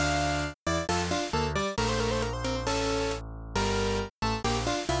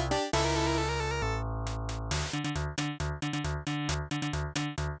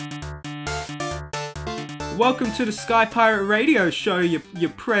welcome to the Sky Pirate Radio Show, you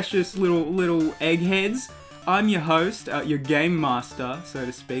precious little eggheads. I'm your host, your game master, so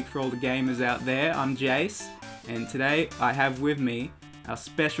to speak, for all the gamers out there. I'm Jace, and today I have with me our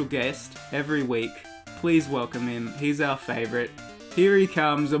special guest every week. Please welcome him. He's our favorite. Here he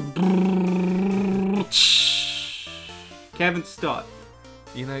comes. Kevin Stott.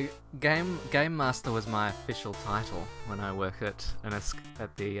 You know, Game Master was my official title when I worked at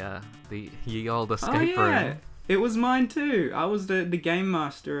the ye olde escape room. It was mine too. I was the game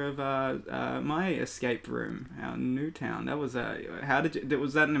master of my escape room out in Newtown. That was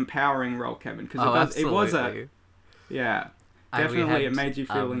was that an empowering role, Kevin? Because it was definitely it made you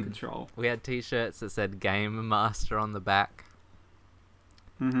feel in control. We had T-shirts that said Game Master on the back.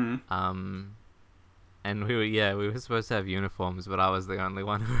 Mm-hmm. And we were supposed to have uniforms, but I was the only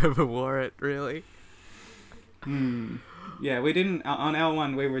one who ever wore it, really. Yeah, we didn't. On our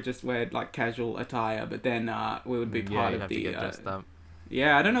one, we would just wear like casual attire, but then we would be part of the. To get dressed up.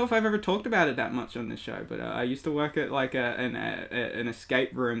 Yeah, I don't know if I've ever talked about it that much on this show, but I used to work at like an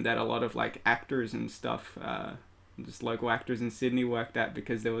escape room that a lot of like actors and stuff, just local actors in Sydney worked at,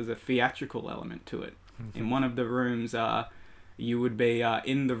 because there was a theatrical element to it. In one of the rooms, you would be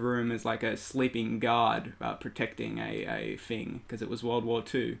in the room as like a sleeping guard protecting a thing, because it was World War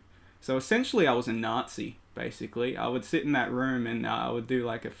II. So essentially I was a Nazi, basically. I would sit in that room and I would do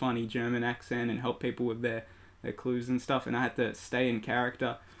like a funny German accent and help people with their clues and stuff, and I had to stay in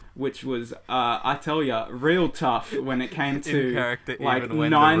character, which was, I tell ya, real tough when it came to in character, like even when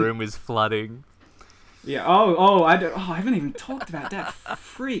the room is flooding. Yeah, I haven't even talked about that,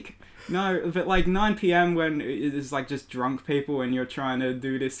 freak. No, but like 9 p.m. when it's like just drunk people and you're trying to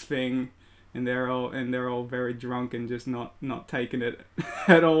do this thing, and they're all very drunk and just not taking it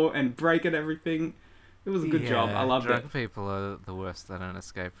at all and breaking everything. It was a good job. I loved it. Drunk people are the worst at an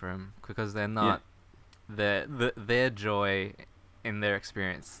escape room, because they're not. Their joy in their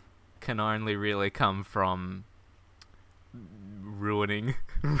experience can only really come from ruining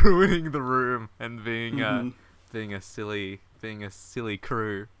the room and being a silly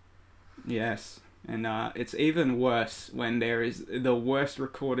crew. Yes, and it's even worse when there is the worst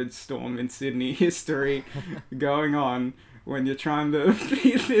recorded storm in Sydney history going on, when you're trying to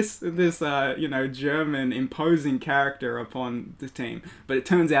be this German imposing character upon the team. But it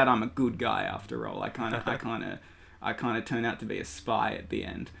turns out I'm a good guy after all. I kind of turn out to be a spy at the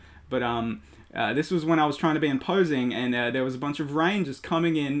end. But this was when I was trying to be imposing, and there was a bunch of rain just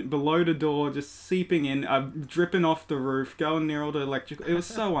coming in below the door, just seeping in, dripping off the roof, going near all the electrical. It was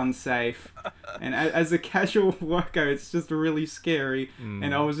so unsafe. And as a casual worker, it's just really scary.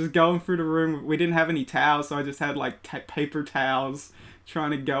 And I was just going through the room. We didn't have any towels, so I just had like paper towels,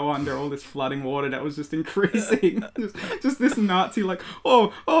 trying to go under all this flooding water that was just increasing. just this Nazi like,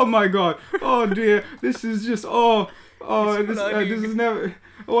 oh my god, oh dear, this is just, this is never...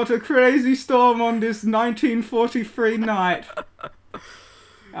 What a crazy storm on this 1943 night.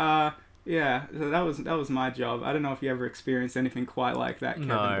 Yeah, so that was my job. I don't know if you ever experienced anything quite like that, Kevin.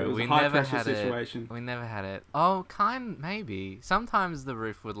 No, it was we a high never pressure had situation. it. We never had it. Oh, maybe. Sometimes the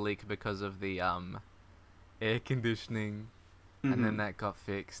roof would leak because of the air conditioning, and then that got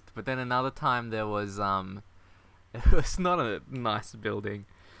fixed. But then another time there was it was not a nice building.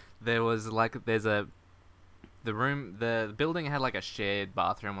 There was like the building had like a shared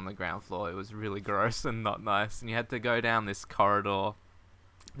bathroom on the ground floor. It was really gross and not nice, and you had to go down this corridor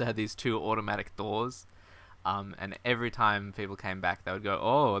that had these 2 automatic doors, and every time people came back, they would go,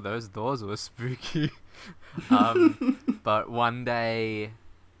 oh, those doors were spooky. But one day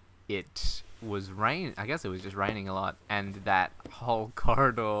it was rain. I guess it was just raining a lot, and that whole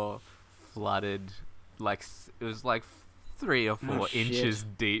corridor flooded. Like, it was like 3 or 4 inches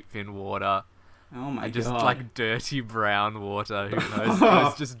deep in water. Oh my god. Just like dirty brown water. Who knows? It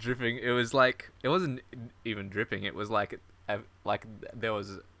was just dripping. It was like, it wasn't even dripping. It was like there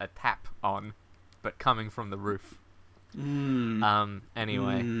was a tap on, but coming from the roof.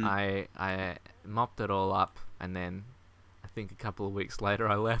 Anyway, I mopped it all up, and then I think a couple of weeks later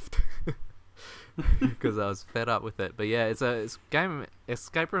I left because I was fed up with it. But yeah,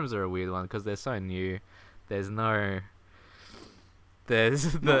 escape rooms are a weird one because they're so new. There's not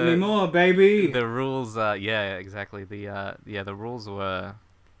anymore, baby. The rules, exactly. The rules were,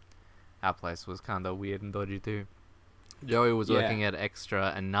 our place was kind of weird and dodgy too. Joey was working at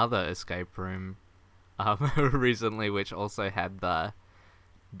Extra, another escape room, recently, which also had the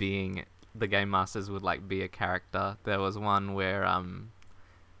game masters would like be a character. There was one where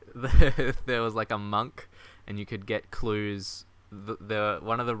there was like a monk, and you could get clues.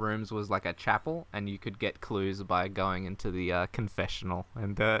 One of the rooms was like a chapel, and you could get clues by going into the confessional,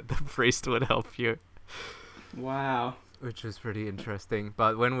 and the priest would help you. Wow. which was pretty interesting.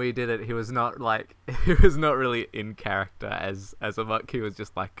 But when we did it, he was not like he was not really in character as a monk. He was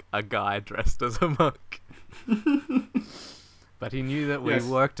just like a guy dressed as a monk. But he knew that we Yes.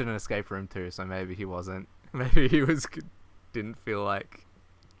 worked in an escape room too, so maybe he wasn't. Maybe he didn't feel like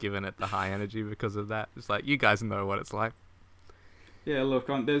giving it the high energy because of that. It's like, you guys know what it's like. Yeah, look,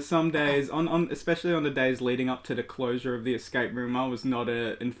 there's some days, especially on the days leading up to the closure of the escape room, I was not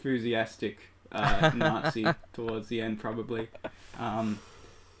a enthusiastic Nazi towards the end, probably.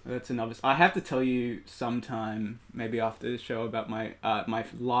 That's another. I have to tell you sometime, maybe after the show, about my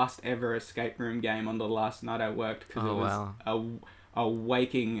last ever escape room game on the last night I worked, because it was a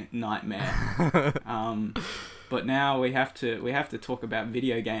waking nightmare. But now we have to talk about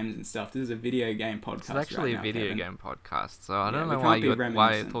video games and stuff. This is a video game podcast. It's actually right now, a video Kevin. game podcast, so I Yeah, don't we know can't be why you're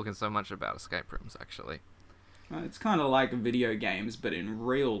reminiscent. talking so much about escape rooms, actually. It's kind of like video games, but in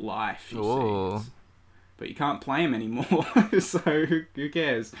real life. You Ooh. see. But you can't play them anymore, so who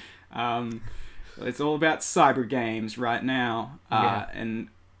cares? It's all about cyber games right now, and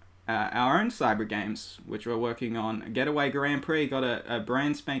our own cyber games, which we're working on. Getaway Grand Prix got a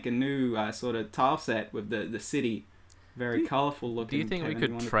brand spanking new sort of tile set with the city, very colourful looking. Do you think Kevin, we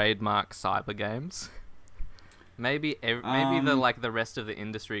could trademark cyber games? Maybe the rest of the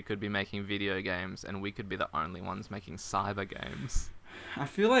industry could be making video games, and we could be the only ones making cyber games. I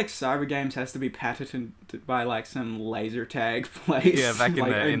feel like cyber games has to be patented by like some laser tag place. Yeah, back in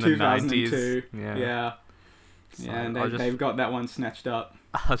like the in 90s. Yeah. So Yeah, and they've got that one snatched up.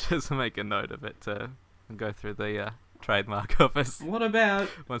 I'll just make a note of it to go through the trademark office What about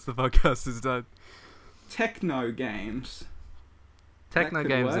once the podcast is done. techno games? Techno could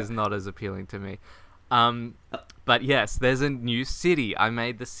games work. is not as appealing to me. But yes, there's a new city. I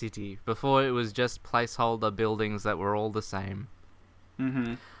made the city. Before it was just placeholder buildings that were all the same.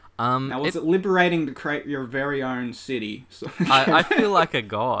 Mm-hmm. Now, was it liberating to create your very own city? I feel like a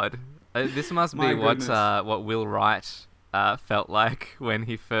god. This must be My what goodness. what Will Wright felt like when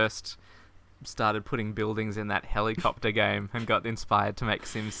he first started putting buildings in that helicopter game and got inspired to make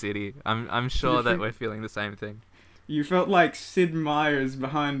SimCity. I'm sure that we're feeling the same thing. You felt like Sid Meier's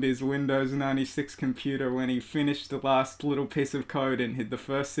behind his Windows 96 computer when he finished the last little piece of code in the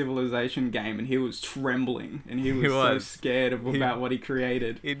first Civilization game, and he was trembling, and he was so scared about what he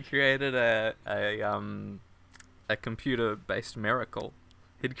created. He'd created a computer-based miracle.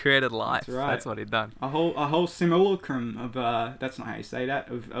 He'd created life. That's right. That's what he'd done. A whole simulacrum of that's not how you say that,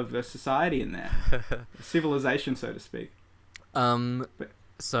 of a society in there, a civilization, so to speak.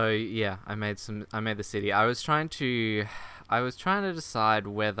 So yeah, I made the city. I was trying to decide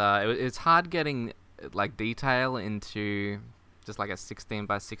whether it's hard getting like detail into just like a 16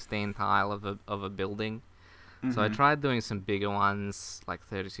 by 16 tile of a building. Mm-hmm. So I tried doing some bigger ones like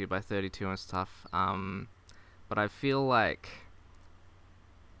 32 by 32 and stuff. But I feel like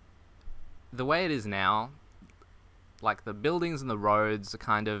the way it is now, like the buildings and the roads are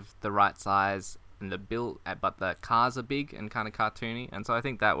kind of the right size, and but the cars are big and kind of cartoony, and so I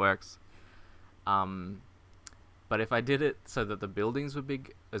think that works. But if I did it so that the buildings were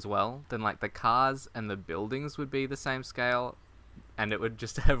big as well, then like the cars and the buildings would be the same scale, and it would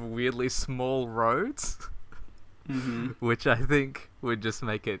just have weirdly small roads, Mm-hmm. which I think would just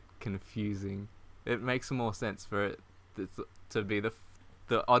make it confusing. It makes more sense for it to be the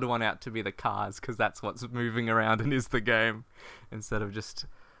odd one out to be the cars, because that's what's moving around and is the game, instead of just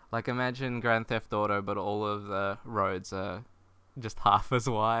like, imagine Grand Theft Auto but all of the roads are just half as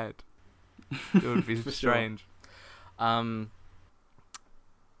wide. It would be strange. And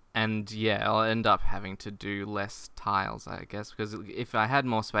yeah, I'll end up having to do less tiles, I guess, because if I had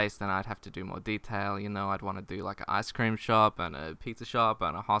more space, then I'd have to do more detail. I'd want to do like an ice cream shop and a pizza shop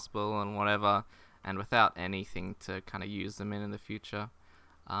and a hospital and whatever, and without anything to kind of use them in the future.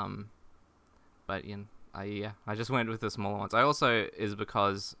 But I just went with the smaller ones. I also is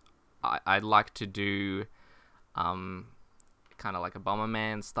because I'd like to do kind of like a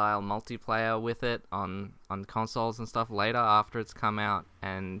Bomberman style multiplayer with it on consoles and stuff later after it's come out,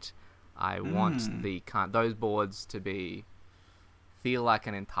 and I want those boards to feel like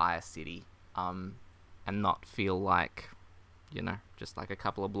an entire city, and not feel like just like a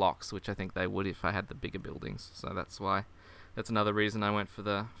couple of blocks, which I think they would if I had the bigger buildings. So that's another reason I went for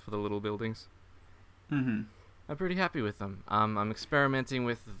the little buildings. Mm-hmm. I'm pretty happy with them. I'm experimenting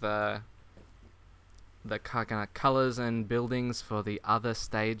with the kind of colors and buildings for the other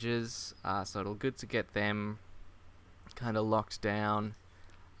stages, so it'll good to get them kind of locked down,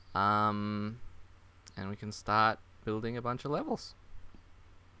 and we can start building a bunch of levels.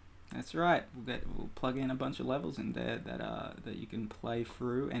 That's right. We'll plug in a bunch of levels in there that you can play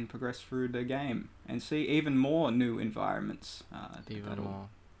through and progress through the game and see even more new environments.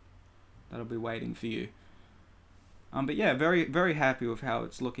 That'll be waiting for you. But yeah, very very happy with how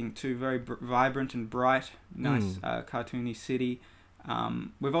it's looking too. Very vibrant and bright, nice cartoony city.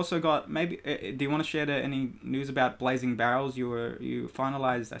 We've also got maybe. Do you want to share any news about Blazing Barrels? You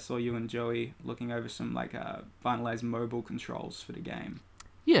finalized. I saw you and Joey looking over some finalized mobile controls for the game.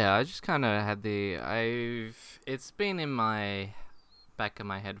 Yeah, I just kind of had it's been in my back of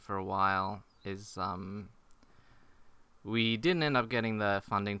my head for a while. We didn't end up getting the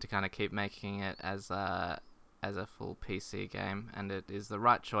funding to kind of keep making it as a full PC game, and it is the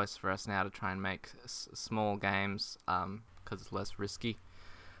right choice for us now to try and make small games, because it's less risky.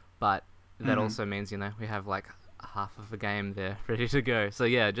 But that also means, we have like half of a game there ready to go. So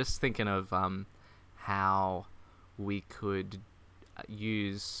yeah, just thinking of how we could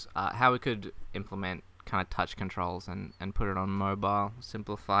how we could implement kind of touch controls and put it on mobile,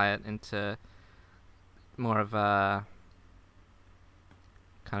 simplify it into more of a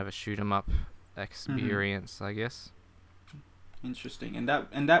kind of a shoot 'em up experience, I guess. Interesting, and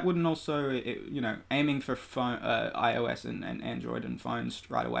that wouldn't also, aiming for phone, iOS and Android and phones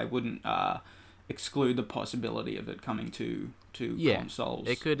right away wouldn't exclude the possibility of it coming to consoles.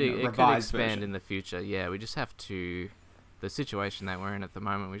 It could expand version in the future. Yeah, we just have to. The situation that we're in at the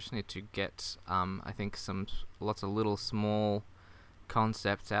moment, we just need to get, I think, lots of little small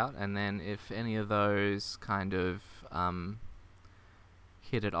concepts out, and then if any of those kind of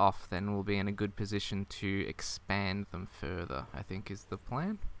hit it off, then we'll be in a good position to expand them further, I think is the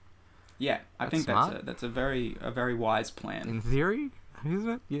plan. Yeah, I think smart. that's a very wise plan. In theory, isn't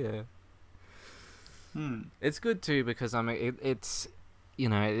it? Yeah. It's good too because it's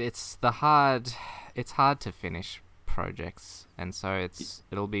hard to finish projects, and so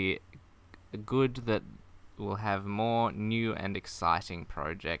it'll be good that we'll have more new and exciting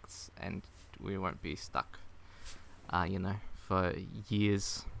projects, and we won't be stuck for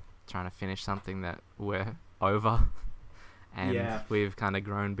years trying to finish something that we're over and we've kind of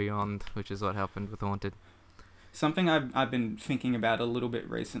grown beyond, which is what happened with Haunted. Something I've been thinking about a little bit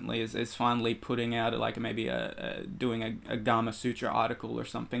recently is finally putting out maybe doing a Gama Sutra article or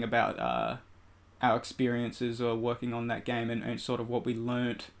something about our experiences or working on that game and sort of what we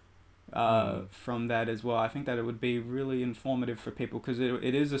learnt from that as well. I think that it would be really informative for people because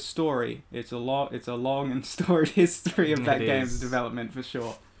it is a story. It's a long and storied history of that game's development for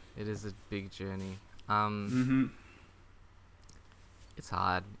sure. It is a big journey. It's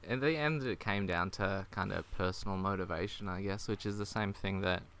hard. In the end, it came down to kind of personal motivation, I guess, which is the same thing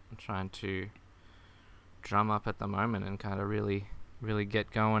that I'm trying to drum up at the moment and kind of really, really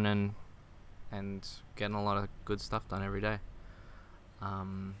get going and getting a lot of good stuff done every day.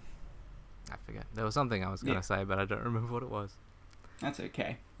 I forget. There was something I was going to say, but I don't remember what it was. That's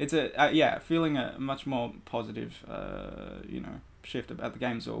okay. It's feeling a much more positive, shift about the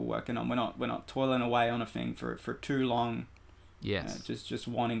games we're working on. We're not toiling away on a thing for too long. Yes. Just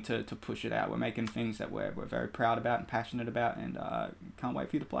wanting to push it out. We're making things that we're very proud about and passionate about, and can't wait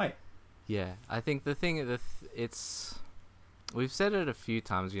for you to play. Yeah, I think the thing we've said it a few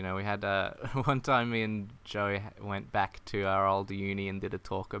times. We had one time me and Joey went back to our old uni and did a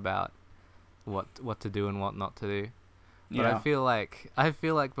talk about what to do and what not to do. But I feel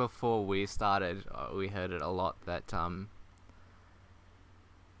like before we started, we heard it a lot that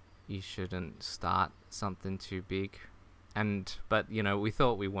you shouldn't start something too big, but we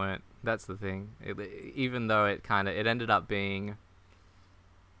thought we weren't. That's the thing. Even though it ended up being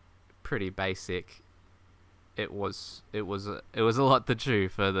pretty basic. It was a lot to chew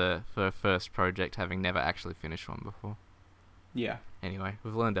for a first project, having never actually finished one before. Yeah. Anyway,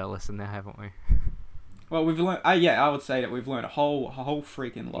 we've learned our lesson now, haven't we? Well, we've learned. I would say that we've learned a whole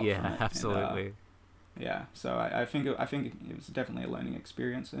freaking lot. Yeah, from it. absolutely. And, so I think it was definitely a learning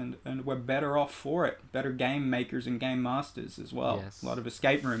experience, and we're better off for it. Better game makers and game masters as well. Yes. A lot of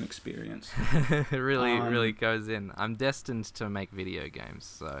escape room experience. It really goes in. I'm destined to make video games,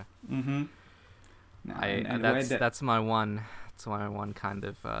 so. Mm-hmm. No, that's my one. That's my one kind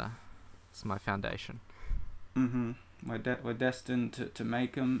of. It's my foundation. Mm-hmm. We're destined to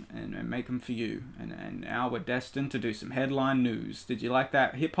make them and make them for you, and now we're destined to do some headline news. Did you like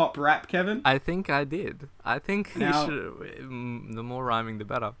that hip hop rap, Kevin? I think I did. I think the more rhyming, the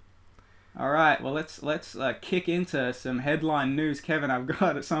better. All right. Well, let's kick into some headline news, Kevin. I've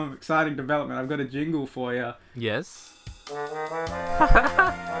got some exciting development. I've got a jingle for you. Yes.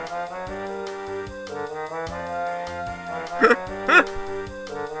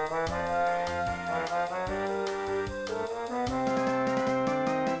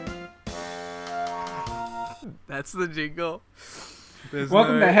 That's the jingle.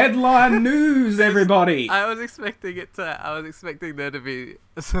 Welcome to Headline News, everybody. I was expecting there to be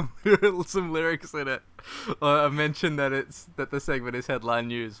some lyrics in it, or a mention that the segment is Headline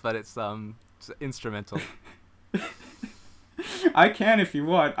News, but it's instrumental. I can if you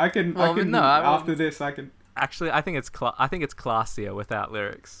want. I can. After this, I can. Actually, I think it's classier without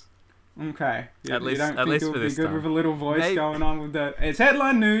lyrics. Okay. At least it would for be this good time. with a little voice going on with the. It's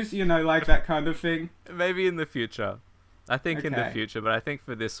Headline News, like that kind of thing. Maybe in the future. I think in the Okay. future, but I think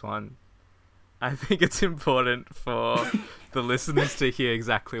for this one, I think it's important for the listeners to hear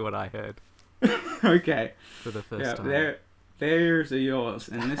exactly what I heard Okay. for the first time. There's yours,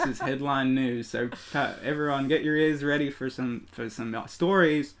 and this is Headline News. So everyone, get your ears ready for some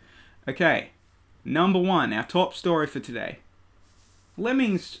stories. Okay, number one, our top story for today.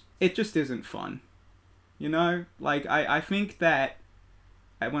 Lemmings. It just isn't fun. Like I think that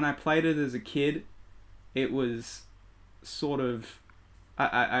when I played it as a kid, it was sort of.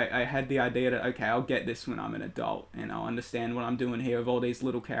 I had the idea that, okay, I'll get this when I'm an adult, and I'll understand what I'm doing here with all these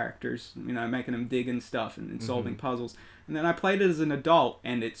little characters, making them dig and stuff and solving puzzles. And then I played it as an adult,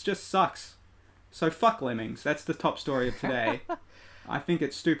 and it just sucks. So fuck Lemmings. That's the top story of today. I think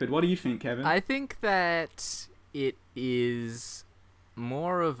it's stupid. What do you think, Kevin? I think that it is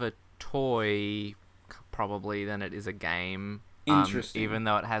more of a toy, probably, than it is a game. Interesting. Even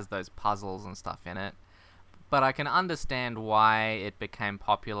though it has those puzzles and stuff in it. But I can understand why it became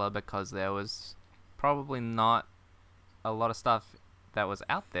popular, because there was probably not a lot of stuff that was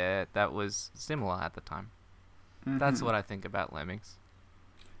out there that was similar at the time. Mm-hmm. That's what I think about Lemmings.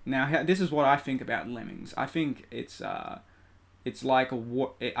 Now, this is what I think about Lemmings. I think it's like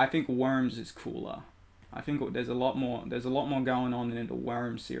I think Worms is cooler. I think there's a lot more going on in the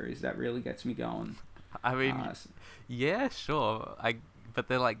Worms series that really gets me going. I mean, yeah, sure. But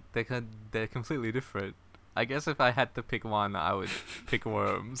they're completely different. I guess if I had to pick one, I would pick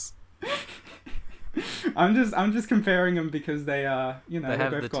Worms. I'm just comparing them because they they they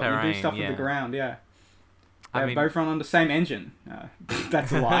have both the got terrain, they do stuff yeah. with the ground, yeah. I They mean, both run on the same engine.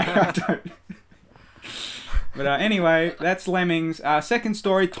 That's a lie. I don't. But anyway, that's Lemmings. Second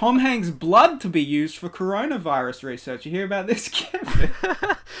story: Tom Hanks' blood to be used for coronavirus research. You hear about this, Kevin?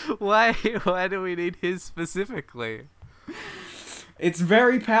 why do we need his specifically? It's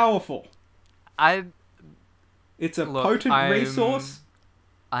very powerful. It's a Look, potent resource.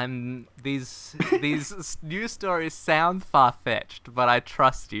 These news stories sound far-fetched, but I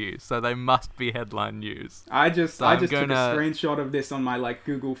trust you, so they must be headline news. I just So took a screenshot of this on my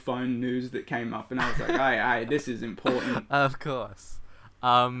Google phone news that came up, and I was like, "Aye, this is important." Of course.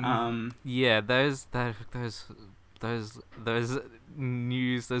 Yeah, those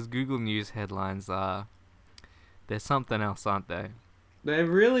Google News headlines they're something else, aren't they? They're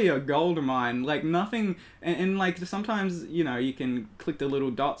really a goldmine. Nothing, and sometimes you can click the little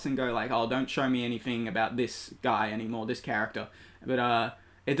dots and go oh, don't show me anything about this guy anymore, this character. But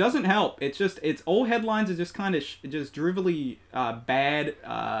it doesn't help. It's all headlines are just kind of just drivelly bad,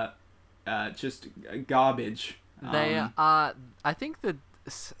 just garbage. They are. I think that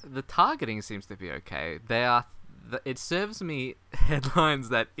the targeting seems to be okay. They are. It serves me headlines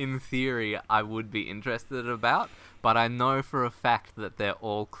that, in theory, I would be interested about, but I know for a fact that they're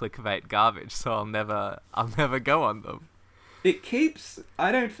all clickbait garbage, so I'll never go on them. It keeps.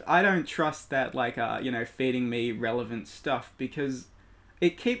 I don't trust that feeding me relevant stuff, because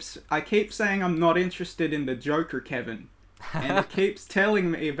it keeps. I keep saying I'm not interested in the Joker, Kevin. And it keeps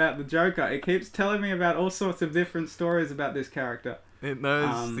telling me about the Joker. It keeps telling me about all sorts of different stories about this character. It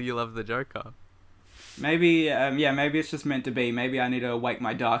knows you love the Joker. Maybe, maybe it's just meant to be. Maybe I need to awake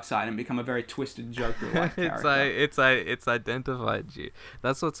my dark side and become a very twisted Joker-like character. It's identified you.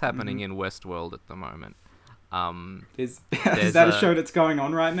 That's what's happening in Westworld at the moment. Is that a show that's going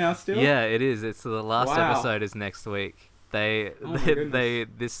on right now still? Yeah, it is. It's the last Wow. episode is next week.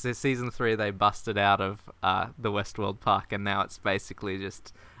 This season 3 they busted out of the Westworld park, and now it's basically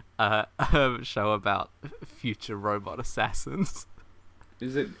just a show about future robot assassins.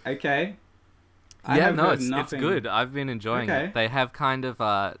 Is it okay? It's good. I've been enjoying it. They have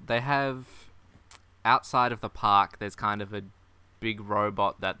outside of the park, there's kind of a big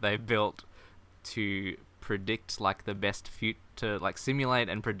robot that they built to predict the best future, simulate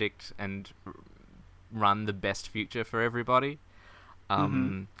and predict and run the best future for everybody.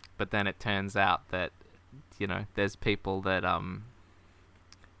 But then it turns out that there's people that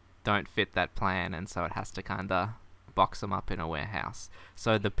don't fit that plan, and so it has to kind of box them up in a warehouse.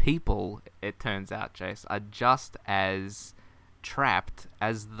 So the people, it turns out, Jace, are just as trapped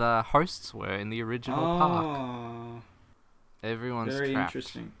as the hosts were in the original park. Everyone's very trapped.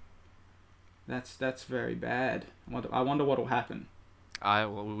 Interesting. That's very bad. I wonder what'll happen.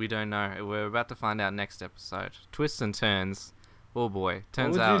 Well, we don't know. We're about to find out next episode. Twists and turns. Oh boy! What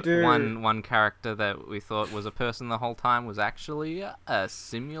Turns would you out do? one character that we thought was a person the whole time was actually a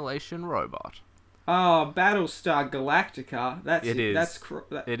simulation robot. Oh, Battlestar Galactica. That's It is. That's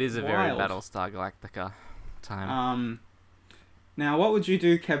It is a very wild. Battlestar Galactica time. Now, what would you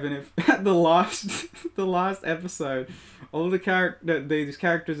do, Kevin, if at the last episode, all these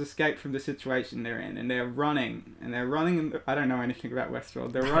characters escape from the situation they're in, and they're running, I don't know anything about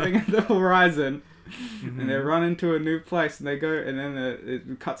Westworld. They're running in the horizon, and they run into a new place, and they go, and then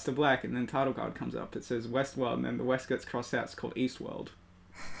it cuts to black, and then title card comes up. It says Westworld, and then the West gets crossed out. It's called Eastworld.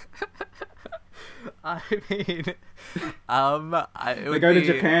 I mean, They go to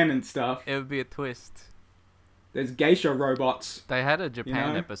Japan and stuff. It would be a twist. There's geisha robots. They had a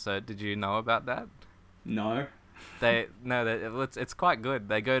Japan know? episode. Did you know about that? No. It's quite good.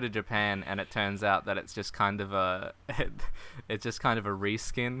 They go to Japan, and it turns out that it's just kind of a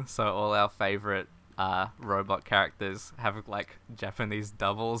reskin. So all our favorite robot characters have like Japanese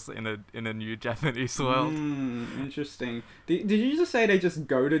doubles in a new Japanese world. Interesting. Did you just say they just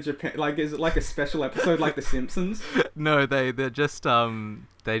go to Japan? Like, is it like a special episode like The Simpsons? No, they just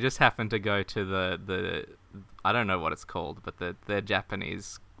happen to go to the I don't know what it's called, but the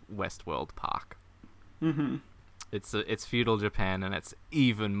Japanese Westworld park. Mm-hmm. It's feudal Japan, and it's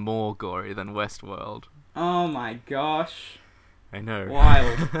even more gory than Westworld. Oh my gosh. I know.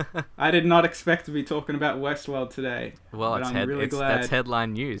 Wild. I did not expect to be talking about Westworld today. Well, but I'm really glad. That's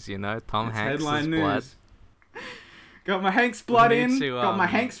headline news, you know. Tom Hanks' headline blood. news. Got my Hanks blood in. To, got my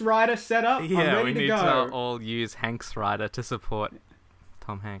Hanks rider set up. Yeah, I'm ready we to need go. to all use Hanks rider to support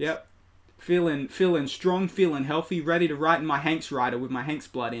Tom Hanks. Yep. Feeling strong, feeling healthy, ready to ride in my Hanks rider with my Hanks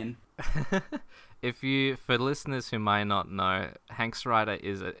blood in. For listeners who might not know, Hanks Rider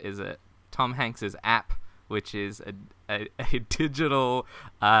is a Tom Hanks's app, which is a digital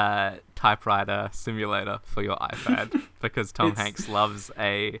typewriter simulator for your iPad because Tom Hanks loves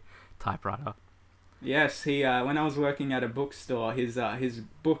a typewriter. Yes, he when I was working at a bookstore, his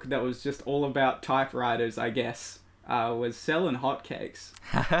book that was just all about typewriters, I guess, was selling hotcakes.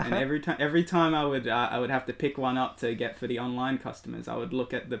 And every time I would have to pick one up to get for the online customers, I would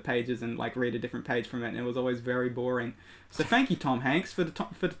look at the pages and like read a different page from it, and it was always very boring. So thank you, Tom Hanks, for the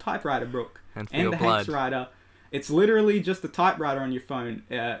typewriter book and the Hanks Rider. It's literally just a typewriter on your phone.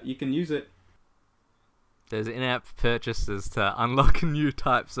 You can use it. There's in-app purchases to unlock new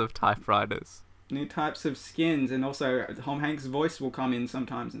types of typewriters. New types of skins, and also Tom Hanks' voice will come in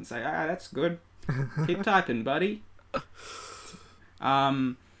sometimes and say, that's good. Keep typing, buddy.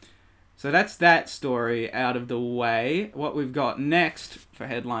 So that's that story out of the way. What we've got next for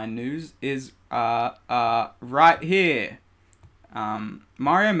headline news is right here.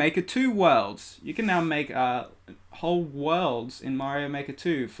 Mario Maker 2 worlds. You can now make whole worlds in Mario Maker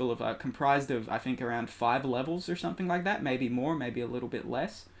 2 full of comprised of, I think, around 5 levels or something like that, maybe more, maybe a little bit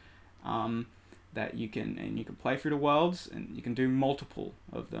less. That you can play through the worlds, and you can do multiple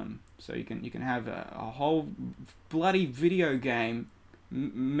of them. So you can have a whole bloody video game,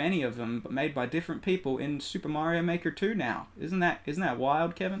 many of them made by different people in Super Mario Maker 2 now. Isn't that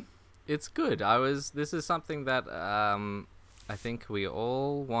wild, Kevin? It's good. This is something that I think we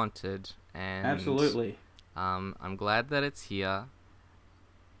all wanted, and absolutely. I'm glad that it's here.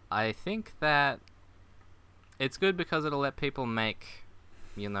 I think that it's good because it'll let people make,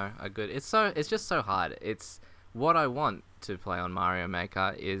 a good. It's just so hard. It's what I want to play on Mario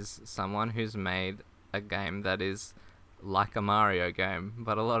Maker is someone who's made a game that is like a Mario game,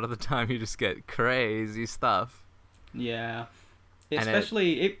 but a lot of the time you just get crazy stuff. Yeah,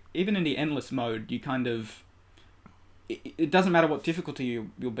 especially even in the endless mode, you kind of. It doesn't matter what difficulty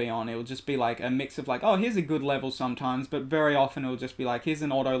you'll be on. It'll just be like a mix of like, oh, here's a good level sometimes, but very often it'll just be like, here's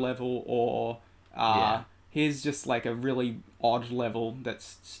an auto level, or here's just like a really odd level that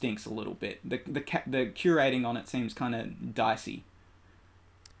stinks a little bit. The curating on it seems kind of dicey.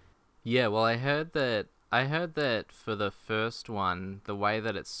 Yeah, well, I heard that for the first one, the way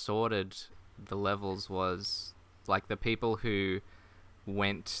that it sorted the levels was like the people who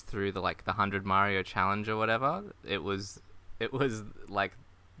went through the 100 Mario challenge or whatever, it was like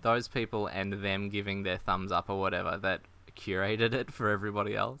those people and them giving their thumbs up or whatever that curated it for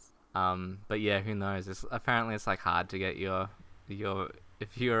everybody else. But yeah, who knows? Apparently it's like hard to get your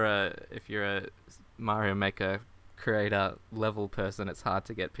if you're a Mario Maker creator level person, it's hard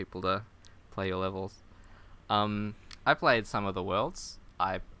to get people to play your levels. I played some of the worlds.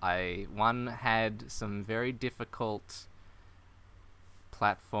 One had some very difficult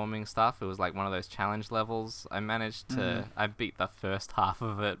platforming stuff. It was like one of those challenge levels. I beat the first half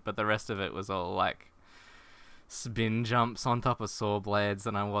of it, but the rest of it was all like spin jumps on top of saw blades,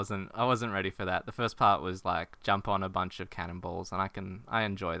 and I wasn't ready for that. The first part was like jump on a bunch of cannonballs, and I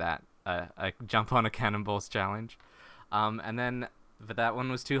enjoy that. A jump on a cannonballs challenge. And then but that one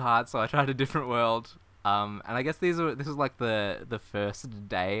was too hard, so I tried a different world. And I guess this was like the first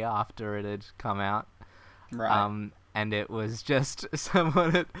day after it had come out. Right. And it was just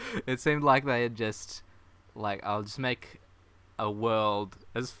someone. It seemed like they had just like, I'll just make a world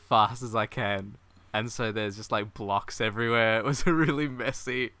as fast as I can, and so there's just like blocks everywhere. It was really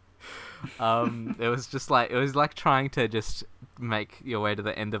messy. It was like trying to just make your way to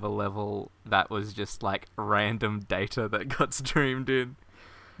the end of a level that was just like random data that got streamed in.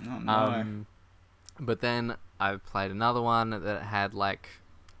 Oh no. But then I played another one that had like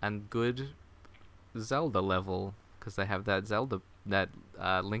a good Zelda level, because they have that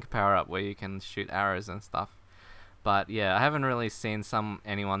Link power up where you can shoot arrows and stuff. But yeah, I haven't really seen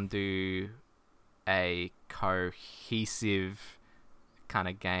anyone do a cohesive kind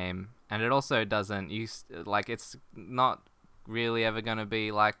of game, and it also doesn't use like, it's not really ever going to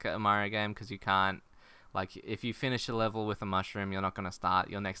be like a Mario game, because you can't, like, if you finish a level with a mushroom, you're not going to start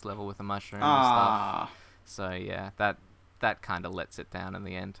your next level with a mushroom and stuff. So yeah, that kind of lets it down in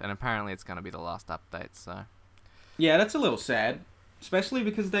the end, and apparently it's going to be the last update. So Yeah, that's a little sad, especially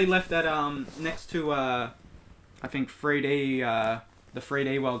because they left that next to I think 3D the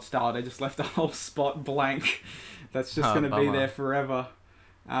 3D world style. They just left the whole spot blank. That's just going to be there forever.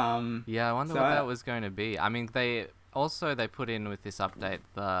 Yeah, I wonder what that was going to be. I mean, they put in with this update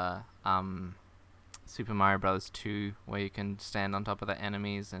the Super Mario Bros. 2, where you can stand on top of the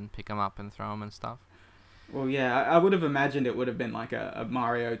enemies and pick them up and throw them and stuff. Well, yeah, I would have imagined it would have been like a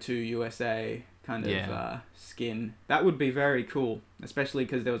Mario 2 USA kind of skin. That would be very cool, especially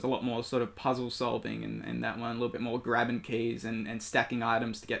because there was a lot more sort of puzzle solving in that one, a little bit more grabbing keys and stacking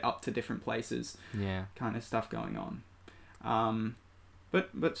items to get up to different places. Yeah. Kind of stuff going on.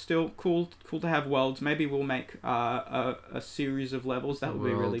 But still cool to have worlds. Maybe we'll make a series of levels. That would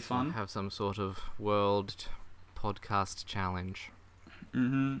be really fun. Have some sort of world podcast challenge.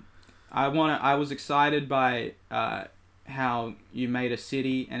 Mm-hmm. I was excited by how you made a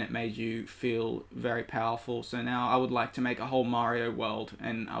city and it made you feel very powerful. So now I would like to make a whole Mario world,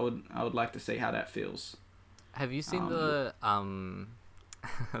 and I would like to see how that feels. Have you seen the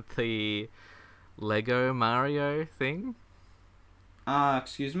the Lego Mario thing?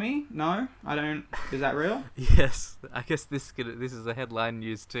 Excuse me? No, I don't. Is that real? Yes, I guess this is a headline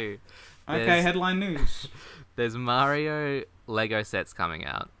news too. Okay, headline news. There's Mario Lego sets coming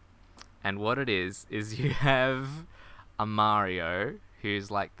out, and what it is you have a Mario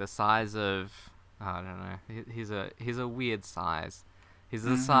who's like the size of, I don't know. He's a weird size. He's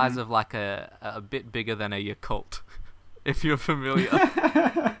the size of like a bit bigger than a Yakult, if you're familiar.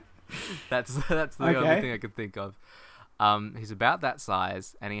 That's the only thing I could think of. He's about that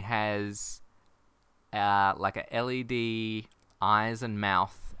size, and he has like a LED eyes and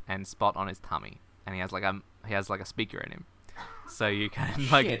mouth and spot on his tummy, and he has like a speaker in him, so you can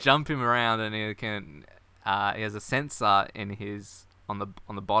like jump him around, and he has a sensor on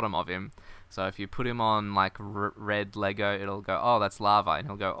the bottom of him. So if you put him on like red Lego, it'll go, oh, that's lava, and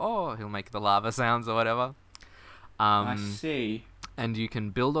he'll go, oh, he'll make the lava sounds or whatever. I see. And you can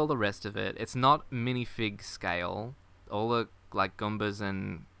build all the rest of it. It's not minifig scale. All the like Goombas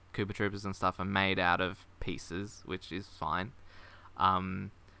and Koopa Troopers and stuff are made out of pieces, which is fine.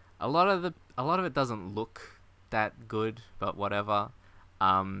 A lot of it doesn't look that good, but whatever.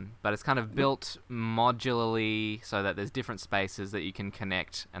 But it's kind of built modularly so that there's different spaces that you can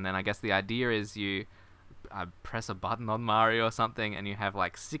connect, and then I guess the idea is you press a button on Mario or something, and you have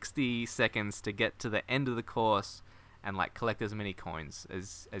like 60 seconds to get to the end of the course and like collect as many coins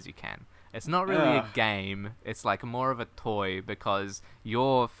as you can. It's not really a game. It's like more of a toy, because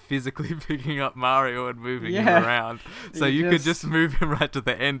you're physically picking up Mario and moving him around. So you could just move him right to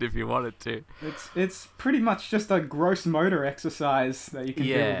the end if you wanted to. It's pretty much just a gross motor exercise that you can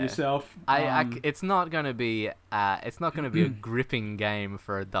do with yourself. It's not going to be a gripping game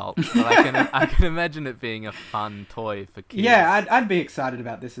for adults, but I can imagine it being a fun toy for kids. Yeah, I'd be excited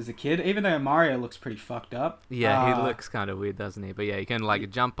about this as a kid, even though Mario looks pretty fucked up. Yeah, he looks kind of weird, doesn't he? But yeah, you can like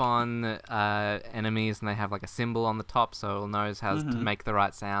jump on enemies, and they have like a symbol on the top, so it knows how to make the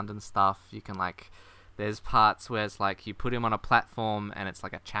right sound and stuff. You can like, there's parts where it's like you put him on a platform and it's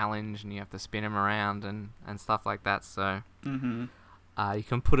like a challenge, and you have to spin him around and stuff like that. So you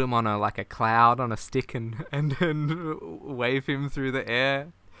can put him on a cloud on a stick and wave him through the air.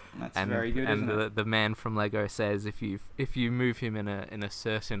 That's very good, and isn't it? the man from Lego says if you move him in a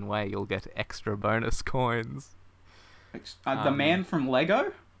certain way, you'll get extra bonus coins. The man from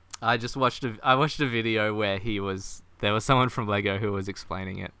Lego? I watched a video where there was someone from Lego who was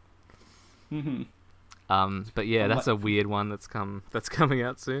explaining it. Mm-hmm. But yeah, that's a weird one that's coming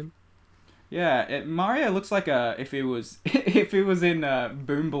out soon. Yeah, Mario looks like if he was if he was in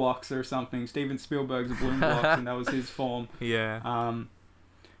Boom Blocks or something, Steven Spielberg's Boom Blocks, and that was his form. Yeah.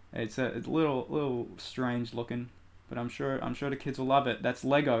 It's a little strange looking, but I'm sure the kids will love it. That's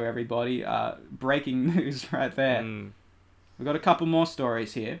Lego, everybody. Breaking news right there. We've got a couple more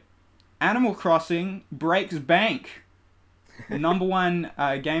stories here. Animal Crossing breaks bank. The number one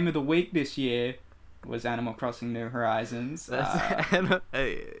game of the week this year was Animal Crossing New Horizons.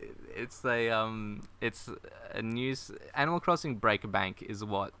 It's a news. Animal Crossing break bank is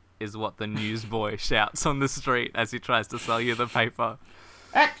what the newsboy shouts on the street as he tries to sell you the paper.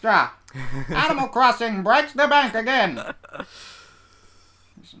 Extra! Animal Crossing breaks the bank again.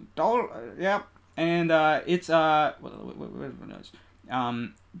 Yep. And it's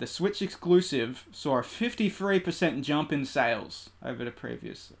the Switch exclusive saw a 53% jump in sales over the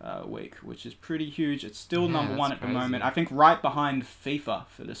previous week, which is pretty huge. It's still number one at the moment. I think right behind FIFA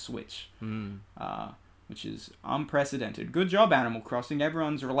for the Switch, which is unprecedented. Good job, Animal Crossing.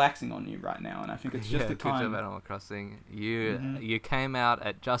 Everyone's relaxing on you right now, and I think it's just the time. Good job, Animal Crossing. You came out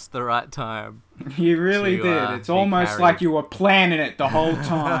at just the right time. You really did. It's almost like you were planning it the whole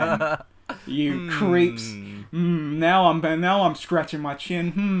time. You creeps. Now I'm scratching my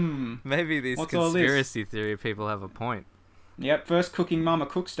chin. Maybe these conspiracy theory people have a point. Yep, first Cooking Mama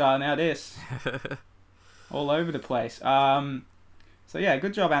Cook Star, now this. All over the place. So yeah,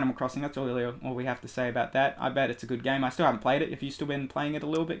 good job, Animal Crossing. That's all we have to say about that. I bet it's a good game. I still haven't played it. Have you still been playing it a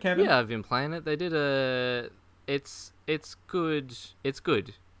little bit, Kevin? Yeah, I've been playing it. They did It's good. It's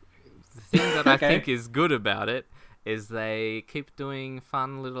good. The thing that I think is good about it is they keep doing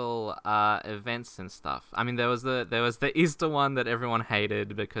fun little events and stuff. I mean, there was the Easter one that everyone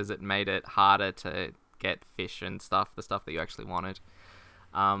hated because it made it harder to get fish and stuff, the stuff that you actually wanted.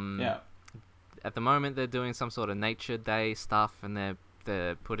 Yeah. At the moment, they're doing some sort of nature day stuff, and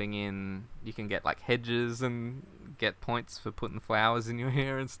they're putting in. You can get like hedges and get points for putting flowers in your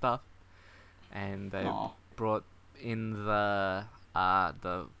hair and stuff. And they brought in the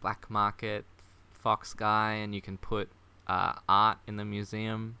black market fox guy, and you can put art in the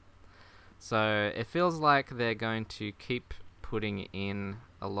museum. So it feels like they're going to keep putting in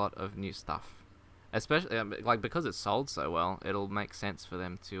a lot of new stuff. Especially like because it sold so well, it'll make sense for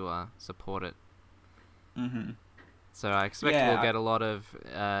them to support it. Mm-hmm. So I expect we'll get a lot of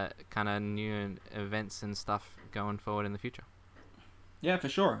kind of new events and stuff going forward in the future. Yeah, for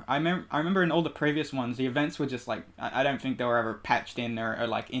sure. I remember in all the previous ones, the events were just like, I don't think they were ever patched in or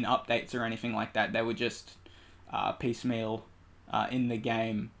like in updates or anything like that. They were just piecemeal in the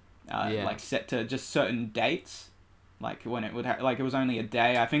game, like set to just certain dates. Like when it would like it was only a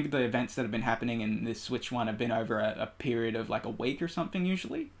day. I think the events that have been happening in this Switch one have been over a period of like a week or something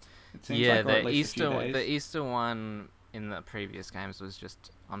usually. It seems like, or at least the Easter one in the previous games was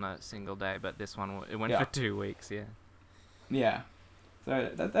just on a single day, but this one it went for 2 weeks. Yeah. Yeah.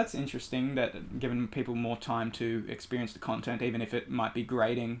 So that's interesting, that giving people more time to experience the content, even if it might be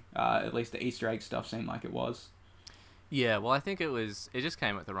grating. At least the Easter egg stuff seemed like it was. Yeah, well, I think it just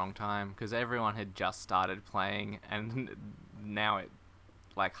came at the wrong time, because everyone had just started playing, and now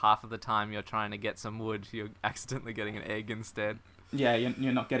like half of the time you're trying to get some wood, you're accidentally getting an egg instead. Yeah,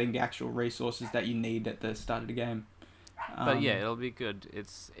 you're not getting the actual resources that you need at the start of the game. But yeah, it'll be good.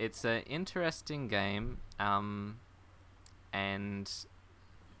 It's an interesting game, and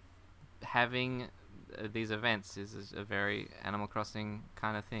having these events is a very Animal Crossing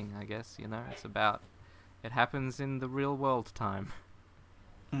kind of thing, I guess. You know, it's about it happens in the real world time.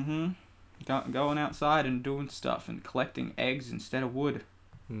 Going outside and doing stuff and collecting eggs instead of wood.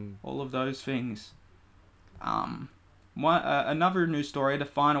 All of those things. Another news story, the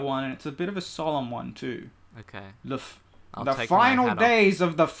final one, and it's a bit of a solemn one too. Okay. The final days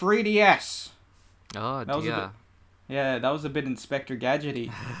of the 3DS. Oh dear. Yeah, that was a bit Inspector Gadgety.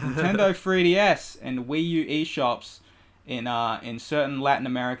 Nintendo 3DS and Wii U eShops in certain Latin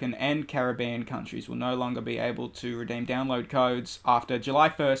American and Caribbean countries will no longer be able to redeem download codes after July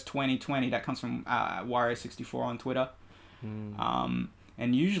 1st, 2020. That comes from Wario64 on Twitter. And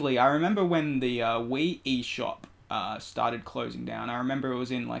usually, I remember when the Wii eShop started closing down. I remember it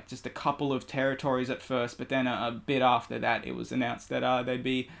was in like just a couple of territories at first, but then a bit after that, it was announced that they'd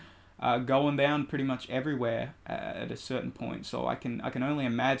be going down pretty much everywhere at a certain point. So I can only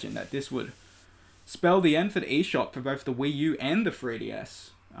imagine that this would spell the end for the eShop for both the Wii U and the 3DS.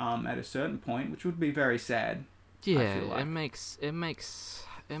 at a certain point, which would be very sad. Yeah, feel like. it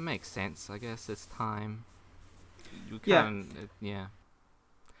makes sense. I guess it's time. You Yeah. can't. Yeah.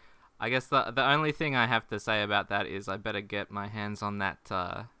 I guess the only thing I have to say about that is I better get my hands on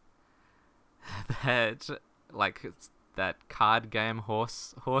that that that card game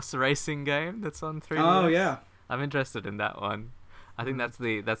horse racing game that's on 3DS. Oh yeah. I'm interested in that one. I think that's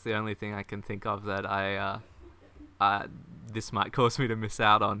the only thing I can think of that this might cause me to miss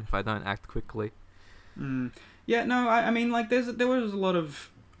out on if I don't act quickly. Yeah, no, I mean, like, there was a lot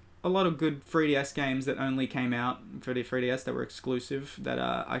of good 3DS games that only came out for the 3DS that were exclusive that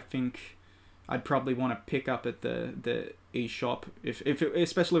I think I'd probably want to pick up at the eShop if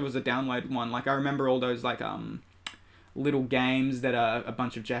especially if it was a download one. Like, I remember all those like little games that a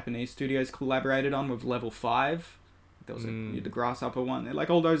bunch of Japanese studios collaborated on with Level 5. There was the Grasshopper one. Like,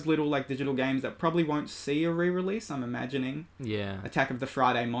 all those little like digital games that probably won't see a re-release, I'm imagining. Yeah. Attack of the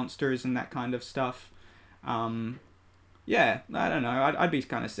Friday Monsters and that kind of stuff. Yeah, I don't know. I'd be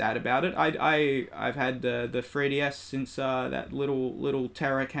kind of sad about it. I've had the 3DS since that little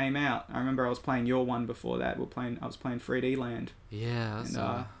Terra came out. I remember I was playing your one before that. I was playing 3D Land. Yeah, it's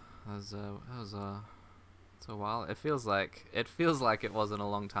a while. It feels like it wasn't a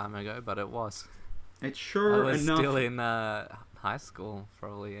long time ago, but it was. It's sure I was enough. still in high school,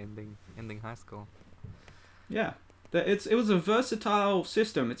 probably ending high school. Yeah. It was a versatile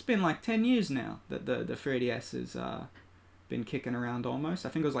system. It's been like 10 years now that the 3DS has been kicking around almost. I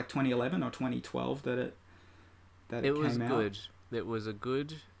think it was like 2011 or 2012 that it came out. It was good. It was a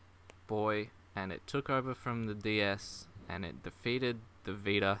good boy, and it took over from the DS, and it defeated the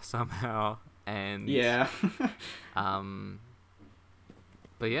Vita somehow. And yeah.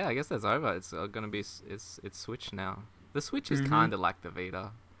 But yeah, I guess that's over. It's gonna be it's Switch now. The Switch is kind of like the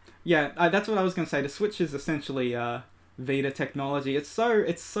Vita. Yeah, that's what I was gonna say. The Switch is essentially Vita technology. It's so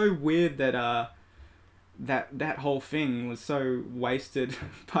weird that that whole thing was so wasted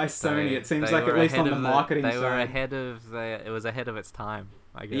by Sony. It seems like, at least on the marketing side, they were ahead of it was ahead of its time,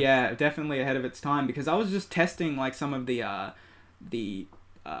 I guess. Yeah, definitely ahead of its time, because I was just testing like some of the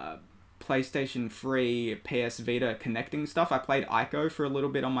PlayStation 3 PS Vita connecting stuff. I played Ico for a little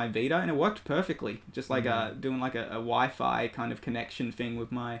bit on my Vita, and it worked perfectly. Just like doing like a Wi-Fi kind of connection thing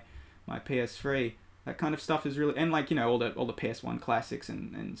with my PS3. That kind of stuff is really, and like, you know, all the PS1 classics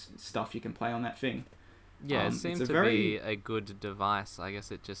and stuff you can play on that thing. Yeah, it seemed to be a good device. I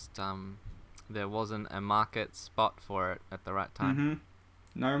guess it just there wasn't a market spot for it at the right time.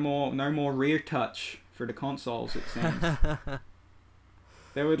 No more rear touch for the consoles, it seems.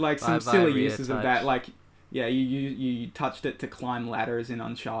 There were like some silly uses of that, like, yeah, you touched it to climb ladders in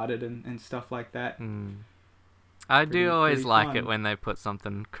Uncharted and stuff like that. I do always like fun. it when they put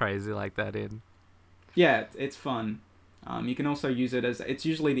something crazy like that in. Yeah, it's fun. You can also use it as, it's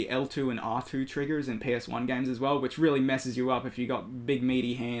usually the L2 and R2 triggers in PS1 games as well, which really messes you up if you got big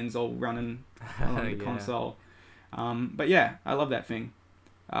meaty hands all running along the console. But yeah, I love that thing.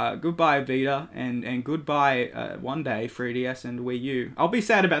 Goodbye Vita, and goodbye one day 3DS and Wii U. I'll be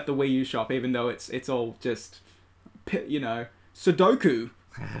sad about the Wii U shop, even though it's all just, you know, Sudoku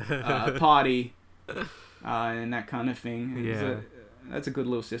party and that kind of thing. That's a good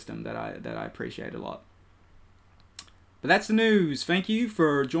little system that I appreciate a lot. But that's the news. Thank you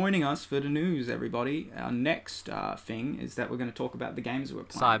for joining us for the news, everybody. Our next thing is that we're going to talk about the games we're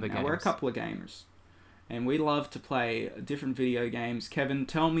playing. Now, we're a couple of gamers, and we love to play different video games. Kevin,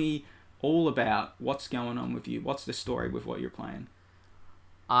 tell me all about what's going on with you. What's the story with what you're playing?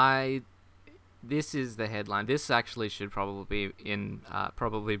 This is the headline. This actually should probably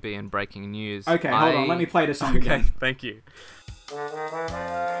be in breaking news. Okay, hold on. Let me play the song again. Thank you.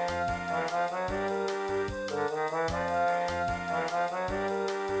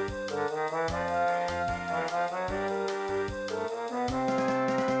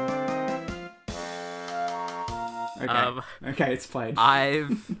 Okay, it's played. I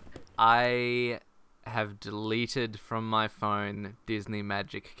have deleted from my phone Disney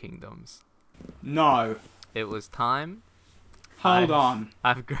Magic Kingdoms. No. It was time. Hold on.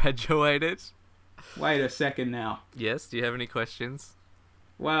 I've graduated. Wait a second now. Yes. Do you have any questions?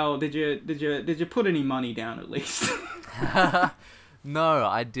 Well, did you put any money down at least? No,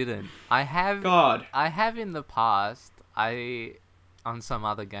 I didn't. I have. God. I have in the past. On some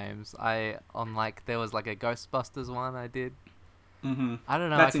other games. There was like a Ghostbusters one I did. I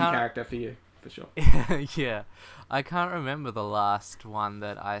don't know. That's in character for you, for sure. Yeah. I can't remember the last one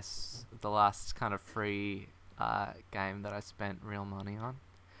the last kind of free game that I spent real money on.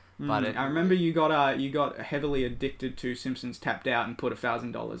 But I remember you got heavily addicted to Simpsons Tapped Out and put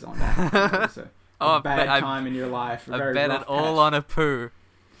 $1,000 on that. It was a bad time in your life. I bet it all on a poo.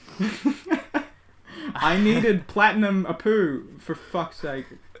 I needed platinum Apu, for fuck's sake.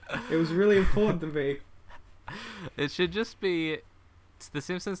 It was really important to me. It should just be... The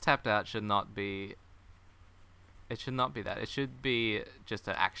Simpsons Tapped Out should not be... It should not be that. It should be just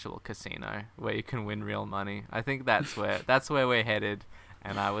an actual casino where you can win real money. I think that's where we're headed,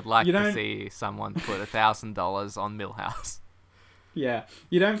 and I would like to see someone put $1,000 on Millhouse. Yeah.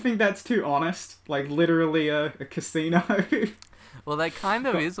 You don't think that's too honest? Like, literally a casino? Well, that kind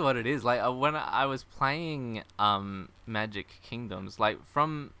of is what it is. Like, when I was playing Magic Kingdoms, like,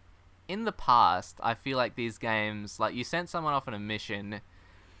 from... In the past, I feel like these games, like, you sent someone off on a mission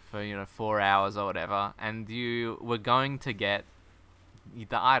for, 4 hours or whatever, and you were going to get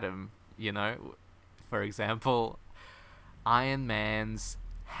the item, For example, Iron Man's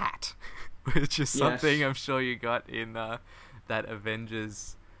hat, which is something I'm sure you got in that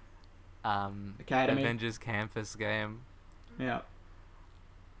Avengers Academy. Avengers Campus game. Yeah.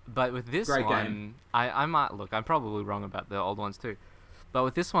 But with this one, I might... Look, I'm probably wrong about the old ones too. But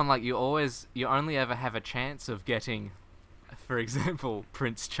with this one, like, you only ever have a chance of getting, for example,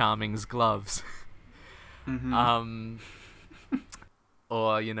 Prince Charming's gloves. Mm-hmm.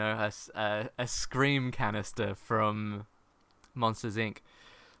 Or, a Scream canister from Monsters, Inc.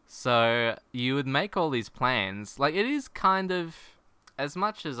 So you would make all these plans. Like, it is kind of, as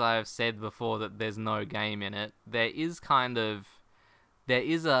much as I've said before that there's no game in it, there is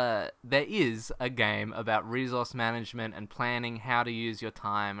a game about resource management and planning how to use your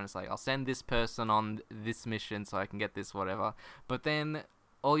time, and it's like, I'll send this person on this mission so I can get this whatever, but then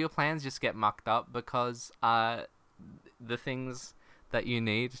all your plans just get mucked up because the things that you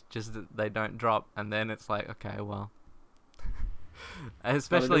need they don't drop, and then it's like, okay, well,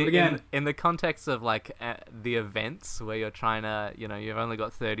 especially in the context of like the events where you're trying to, you've only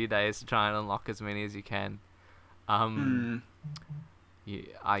got 30 days to try and unlock as many as you can. I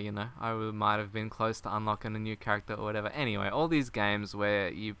might have been close to unlocking a new character or whatever. Anyway, all these games where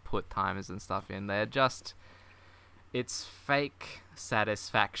you put timers and stuff in, it's fake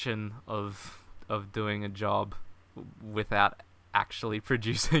satisfaction of doing a job without actually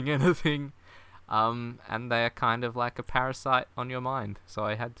producing anything. And they are kind of like a parasite on your mind. So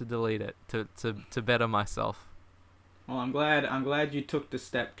I had to delete it to better myself. Well, I'm glad you took the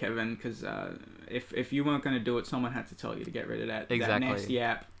step, Kevin, because if you weren't going to do it, someone had to tell you to get rid of that nasty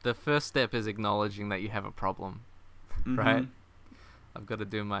app. The first step is acknowledging that you have a problem, right? I've got to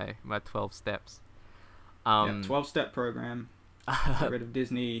do my 12 steps. 12-step program. Get rid of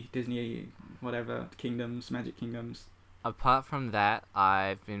Disney, whatever, Kingdoms, Magic Kingdoms. Apart from that,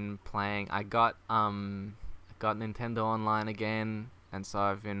 I've been playing... I got Nintendo Online again, and so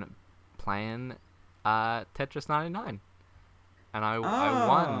I've been playing... Tetris 99, and I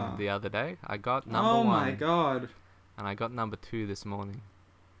won the other day. I got number 1. Oh my god! And I got number 2 this morning.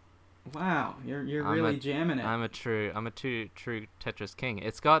 Wow, you're really jamming it. I'm a true Tetris king.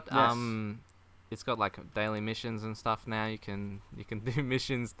 It's got it's got like daily missions and stuff now. You can do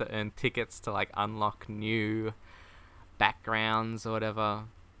missions to earn tickets to like unlock new backgrounds or whatever.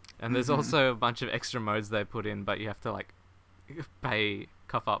 And there's also a bunch of extra modes they put in, but you have to like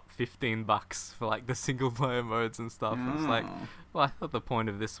cough up $15 for like the single player modes and stuff. It's like, well, I thought the point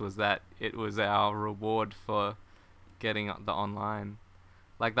of this was that it was our reward for getting the online.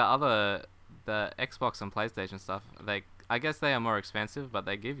 Like the Xbox and PlayStation stuff, I guess they are more expensive, but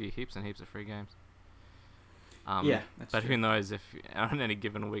they give you heaps and heaps of free games. That's true. Who knows if on any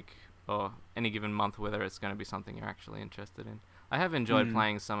given week or any given month whether it's going to be something you're actually interested in. I have enjoyed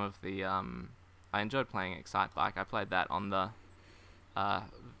playing some of the I enjoyed playing Excitebike. I played that on the I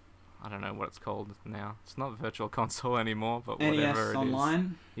don't know what it's called now. It's not Virtual Console anymore, but whatever NES it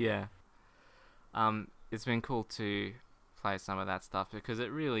Online. Is. Yeah. It's been cool to play some of that stuff because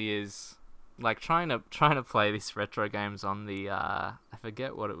it really is like trying to play these retro games on the I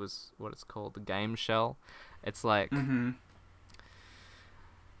forget what it's called, the Game Shell. It's like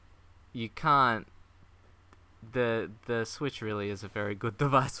you can't. The Switch really is a very good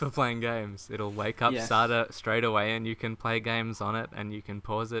device for playing games. It'll wake up straight away, and you can play games on it, and you can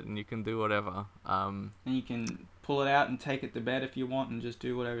pause it, and you can do whatever. And you can pull it out and take it to bed if you want, and just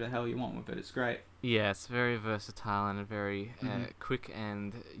do whatever the hell you want with it. It's great. Yeah, it's very versatile and very quick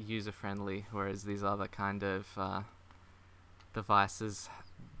and user friendly. Whereas these other kind of devices,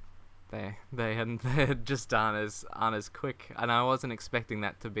 they just aren't as quick, and I wasn't expecting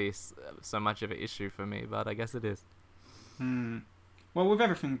that to be so much of an issue for me, but I guess it is. Well, with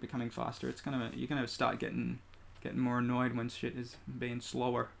everything becoming faster, you're gonna start getting more annoyed when shit is being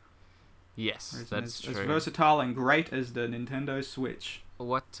slower. Yes, that's true. As versatile and great as the Nintendo Switch.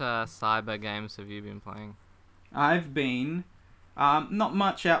 What cyber games have you been playing? I Not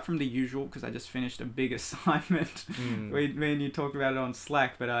much out from the usual because I just finished a big assignment. Me and you talked about it on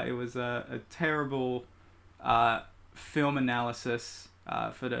Slack, but it was a terrible film analysis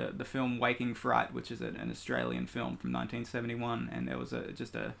for the film Waking Fright, which is an Australian film from 1971, and there was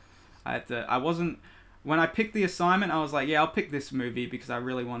I wasn't. When I picked the assignment, I was like, yeah, I'll pick this movie because I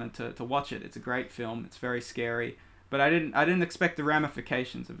really wanted to watch it. It's a great film. It's very scary, but I didn't expect the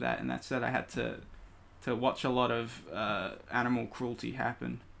ramifications of that, and that said, I had to watch a lot of animal cruelty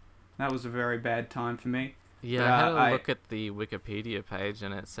happen. That was a very bad time for me. Yeah, But, I had a look at the Wikipedia page,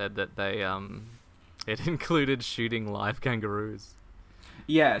 and it said that they it included shooting live kangaroos.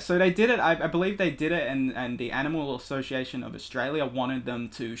 Yeah, so they did it. I believe they did it, and the Animal Association of Australia wanted them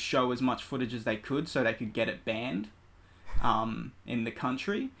to show as much footage as they could so they could get it banned in the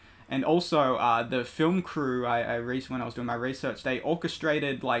country. And also, the film crew, when I was doing my research, they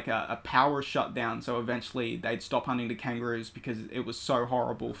orchestrated like a power shutdown, so eventually they'd stop hunting the kangaroos because it was so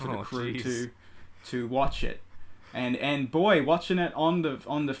horrible for the crew to watch it. And boy, watching it on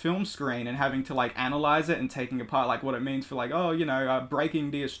the film screen and having to like analyze it and taking apart like what it means for like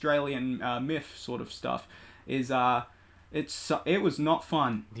breaking the Australian myth sort of stuff is it was not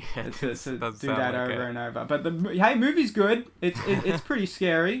fun to do that over and over. But the movie's good. It's pretty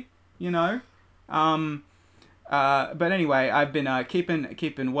scary, you know. But anyway, I've been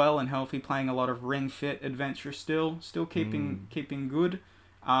keeping well and healthy, playing a lot of Ring Fit Adventure still keeping good.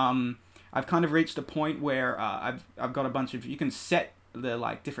 I've kind of reached a point where I've got a bunch of, you can set the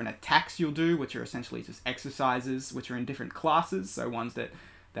like different attacks you'll do, which are essentially just exercises, which are in different classes. So ones that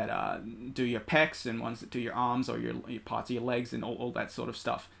do your pecs and ones that do your arms or your parts of your legs and all that sort of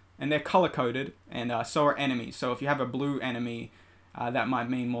stuff. And they're color coded, and so are enemies. So if you have a blue enemy, that might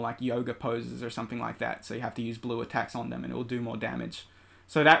mean more like yoga poses or something like that. So you have to use blue attacks on them, and it will do more damage.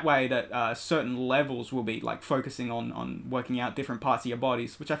 So that way that certain levels will be like focusing on working out different parts of your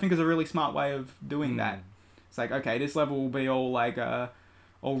bodies, which I think is a really smart way of doing that. It's like, okay, this level will be all like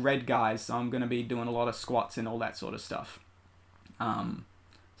all red guys, so I'm going to be doing a lot of squats and all that sort of stuff.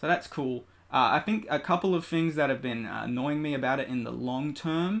 So that's cool. I think a couple of things that have been annoying me about it in the long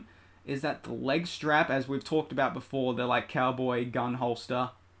term is that the leg strap, as we've talked about before, the like cowboy gun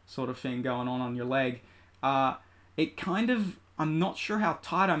holster sort of thing going on your leg. It kind of, I'm not sure how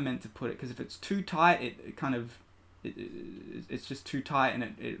tight I'm meant to put it, because if it's too tight, it kind of, it's just too tight and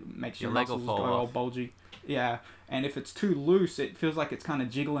it makes your muscles go all bulgy. Yeah, and if it's too loose, it feels like it's kind of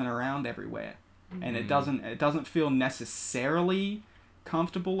jiggling around everywhere, and it doesn't feel necessarily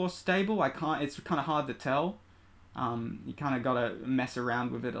comfortable or stable. It's kind of hard to tell. You kind of gotta mess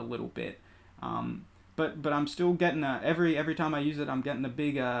around with it a little bit. But I'm still getting every time I use it, I'm getting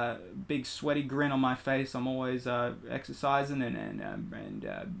a big sweaty grin on my face. I'm always exercising and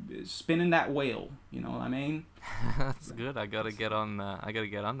spinning that wheel. You know what I mean? That's good. I gotta get on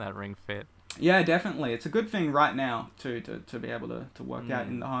that Ring Fit. Yeah, definitely. It's a good thing right now too to be able to work out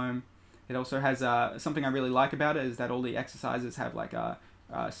in the home. It also has something I really like about it is that all the exercises have like a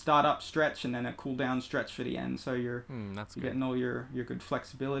start up stretch and then a cool down stretch for the end. So you're getting all your good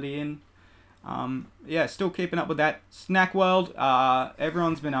flexibility in. Still keeping up with that. Snack World,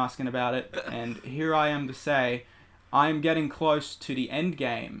 everyone's been asking about it, and here I am to say I'm getting close to the end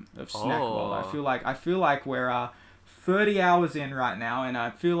game of Snack World. I feel like we're 30 hours in right now, and I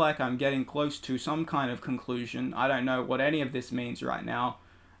feel like I'm getting close to some kind of conclusion. I don't know what any of this means right now,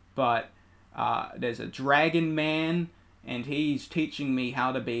 but there's a dragon man, and he's teaching me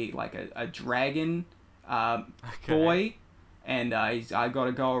how to be like a dragon boy. And I got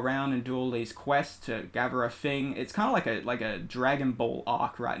to go around and do all these quests to gather a thing. It's kind of like a Dragon Ball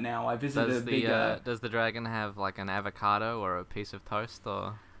arc right now. I visited Does the dragon have like an avocado or a piece of toast,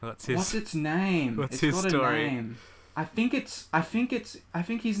 or what's its name? What's his story? A name. I think his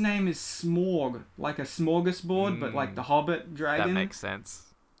name is Smorg, like a smorgasbord, but like the Hobbit dragon. That makes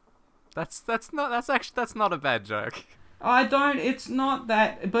sense. That's not a bad joke. It's not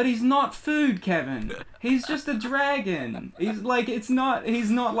that, but he's not food, Kevin. He's just a dragon. He's like, he's not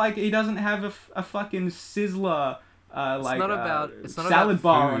like, he doesn't have a fucking sizzler, salad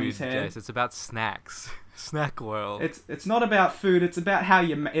bar on his head. Jace, it's about snacks. Snack World. It's not about food, it's about how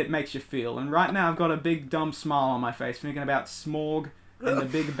it makes you feel. And right now I've got a big dumb smile on my face thinking about Smorg and the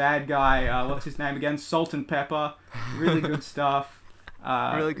big bad guy, what's his name again? Salt and Pepper. Really good stuff.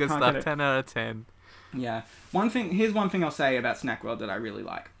 Really good stuff, 10 out of 10. Yeah. Here's one thing I'll say about Snack World that I really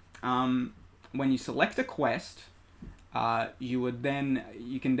like. When you select a quest, you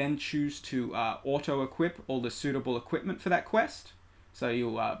can then choose to auto-equip all the suitable equipment for that quest. So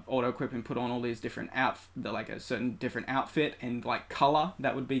you'll auto equip and put on all these different like a certain different outfit and like color.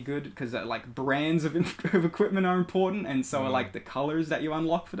 That would be good because like brands of of equipment are important, and so are like the colors that you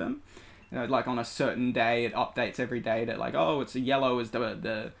unlock for them. You know, like on a certain day, it updates every day that like, oh, it's a yellow is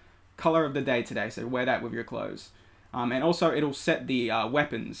the color of the day today, so wear that with your clothes. And also it'll set the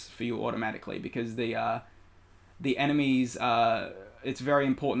weapons for you automatically because the enemies, it's very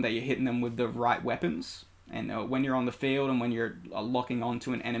important that you're hitting them with the right weapons. And when you're on the field and when you're locking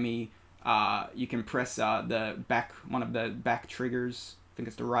onto an enemy, you can press one of the back triggers. I think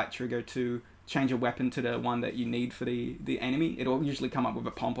it's the right trigger to change a weapon to the one that you need for the enemy. It'll usually come up with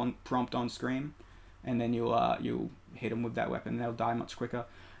a prompt on screen, and then you'll hit them with that weapon. And they'll die much quicker.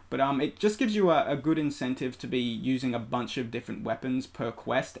 But it just gives you a good incentive to be using a bunch of different weapons per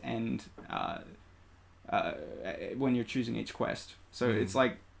quest, and when you're choosing each quest. So it's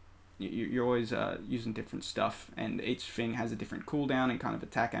like you're always using different stuff, and each thing has a different cooldown and kind of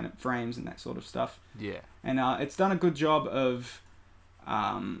attack and frames and that sort of stuff. Yeah. And it's done a good job of...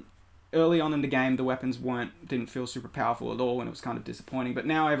 early on in the game, the weapons didn't feel super powerful at all, and it was kind of disappointing. But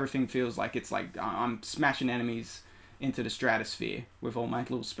now everything feels like it's like I'm smashing enemies into the stratosphere with all my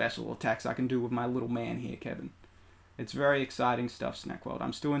little special attacks I can do with my little man here, Kevin. It's very exciting stuff, Snack World.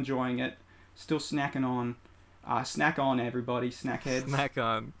 I'm still enjoying it. Still snacking on. Snack on, everybody, snackheads. Snack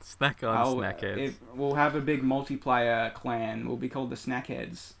on, snackheads. We'll have a big multiplayer clan. We'll be called the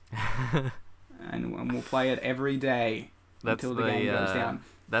Snackheads. and we'll play it every day until the game goes down.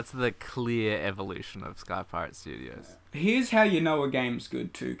 That's the clear evolution of Sky Pirate Studios. Here's how you know a game's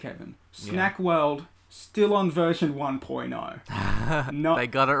good too, Kevin. Snack World, still on version 1.0. They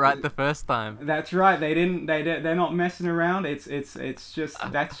got it right the first time. That's right. They're not messing around. It's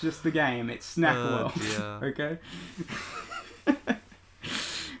just that's just the game. It's Snack World. Okay.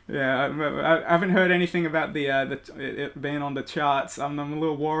 Yeah, I haven't heard anything about it being on the charts. I'm a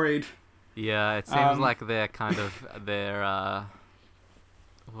little worried. Yeah, it seems like they're kind of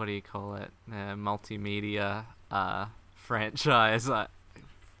what do you call it? Multimedia franchise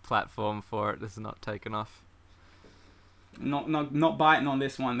platform for it is not taken off. Not biting on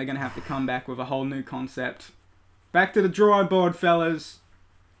this one. They're gonna have to come back with a whole new concept. Back to the drawing board, fellas.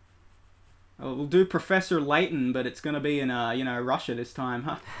 We'll do Professor Layton, but it's gonna be in Russia this time,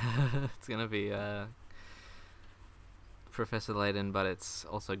 huh? It's gonna be Professor Layton, but it's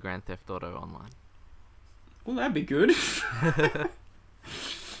also Grand Theft Auto Online. Well, that'd be good.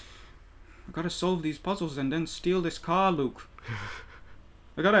 I gotta solve these puzzles and then steal this car, Luke.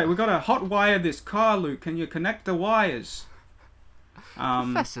 We gotta hot wire this car, Luke. Can you connect the wires?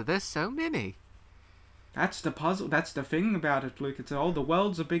 Professor, there's so many. That's the puzzle. That's the thing about it, Luke. The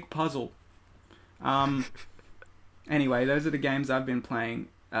world's a big puzzle. Anyway, those are the games I've been playing.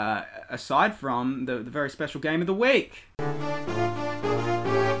 Aside from the very special game of the week.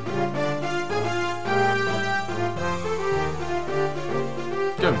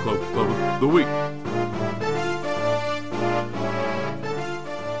 Game Club of the Week.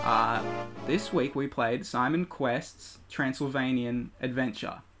 This week we played Simon Quest's Transylvanian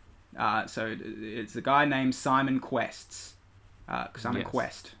Adventure. So it's a guy named Simon Quests. Simon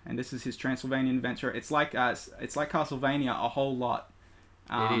Quest, and this is his Transylvanian Adventure. It's like Castlevania a whole lot.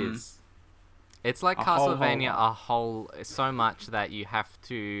 It is. It's like Castlevania a whole so much that you have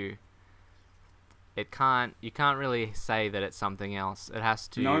to. You can't really say that it's something else. It has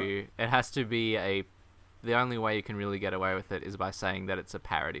to. Nope. It has to be a. The only way you can really get away with it is by saying that it's a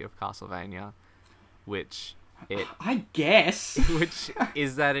parody of Castlevania, which I guess. Which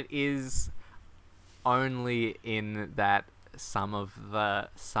is that it is only in that some of the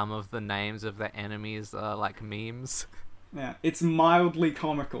names of the enemies are like memes. Yeah, it's mildly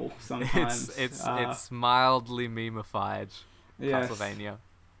comical sometimes. It's mildly memeified. Yes. Castlevania.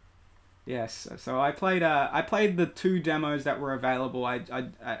 Yes, so I played the 2 demos that were available. I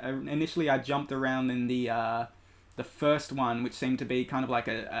initially jumped around in the first one, which seemed to be kind of like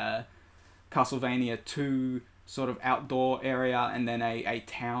a Castlevania 2 sort of outdoor area, and then a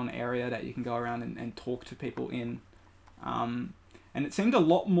town area that you can go around and talk to people in. And it seemed a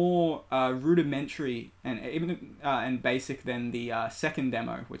lot more rudimentary and even and basic than the second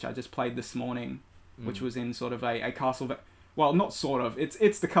demo, which I just played this morning, which was in sort of a Castlevania. Well, not sort of.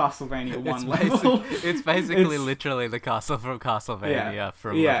 It's the Castlevania 1 level. It's basically literally the castle from Castlevania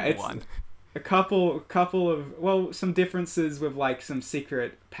from level 1. A couple of some differences with like some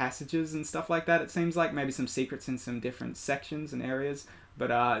secret passages and stuff like that. It seems like maybe some secrets in some different sections and areas.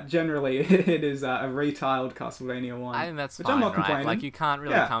 But generally, it is a retiled Castlevania 1. I think that's which fine, I'm not right? complaining. Like you can't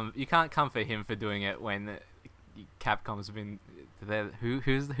really you can't come for him for doing it when Capcom's been there. Who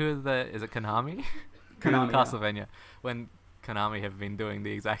is it Konami? Konami, Castlevania. When Konami have been doing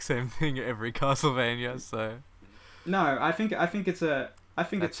the exact same thing every Castlevania, so No, I think that's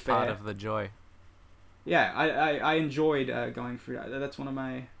it's fair. part of the joy. Yeah, I enjoyed going through that. That's one of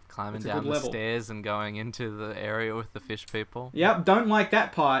my. Climbing It's a down good the level. stairs and going into the area with the fish people. Yep, don't like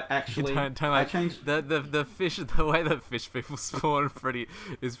that part actually. Don't I like changed. the fish. The way that fish people spawn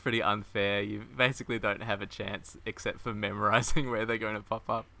is pretty unfair. You basically don't have a chance except for memorizing where they're going to pop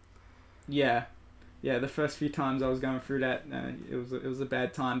up. Yeah, the first few times I was going through that, it was a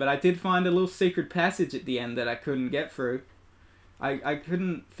bad time. But I did find a little secret passage at the end that I couldn't get through. I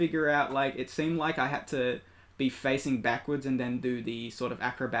couldn't figure out, like, it seemed like I had to be facing backwards and then do the sort of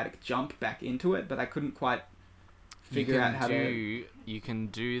acrobatic jump back into it, but I couldn't quite figure out how to. You can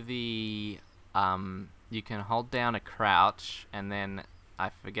do the you can hold down a crouch and then I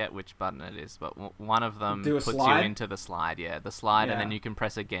forget which button it is, but one of them Do a puts slide? you into the slide. Yeah, the slide, and then Yeah. you can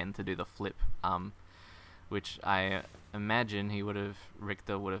press again to do the flip. Which I imagine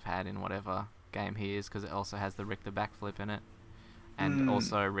Richter would have had in whatever game he is, because it also has the Richter backflip in it, and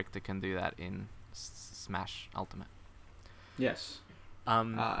also Richter can do that in Smash Ultimate. Yes.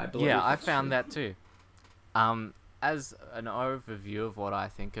 I believe that's found true. that too. As an overview of what I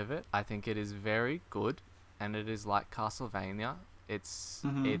think of it, I think it is very good, and it is like Castlevania. It's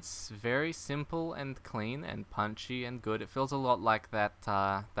very simple and clean and punchy and good. It feels a lot like that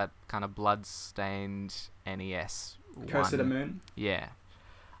kind of blood-stained NES Curse of the one. Moon. Yeah.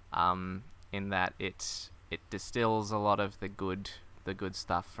 In that it distills a lot of the good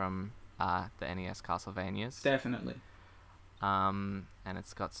stuff from the NES Castlevanias. Definitely. And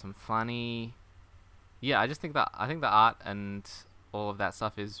it's got some funny. Yeah, I think the art and all of that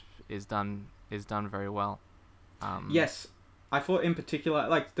stuff is done very well. Yes. I thought in particular,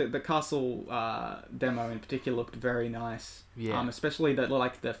 like the castle demo in particular looked very nice. Yeah. Especially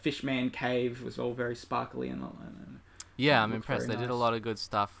the Fishman cave was all very sparkly and Yeah, I'm looked impressed. They very did a nice. lot of good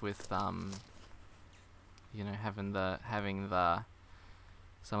stuff with having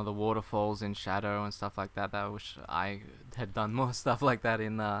some of the waterfalls in Shadow and stuff like that. I wish I had done more stuff like that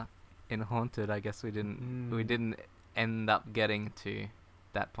in Haunted. I guess we didn't end up getting to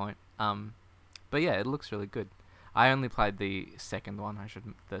that point. But yeah, it looks really good. I only played the second one.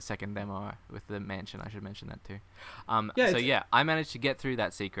 The second demo with the mansion. I should mention that too. I managed to get through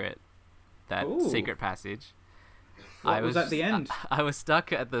that secret Ooh. passage. What was at the end? I was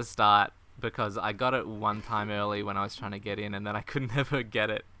stuck at the start because I got it one time early when I was trying to get in, and then I could never get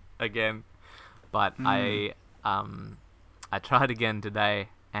it again. But I tried again today,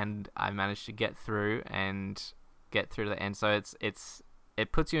 and I managed to get through to the end. So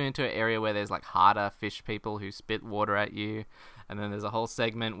it puts you into an area where there's like harder fish people who spit water at you, and then there's a whole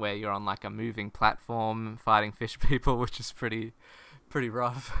segment where you're on like a moving platform fighting fish people, which is pretty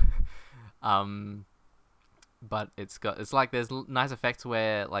rough. But it's like there's nice effects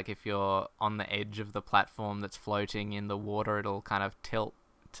where, like, if you're on the edge of the platform that's floating in the water, it'll kind of tilt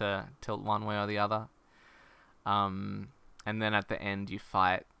one way or the other. And then at the end you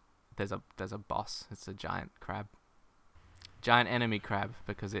fight. There's a boss. It's a giant enemy crab,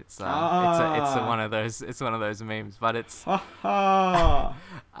 because it's one of those memes. But it's outside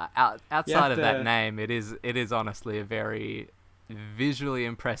of that name, it is honestly a very visually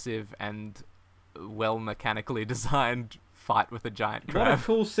impressive and well mechanically designed fight with a giant crab. What a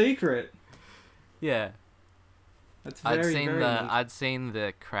cool secret. Yeah. That's very, very neat. I'd seen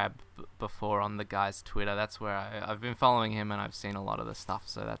the crab before on the guy's Twitter. That's where I've been following him, and I've seen a lot of the stuff.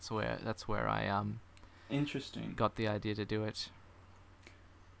 So that's where I Interesting. got the idea to do it.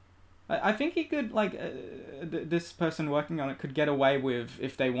 I think he could, like, this person working on it could get away with,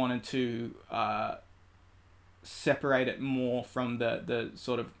 if they wanted to separate it more from the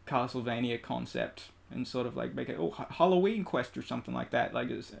sort of Castlevania concept and sort of like make it Halloween Quest or something like that. Like,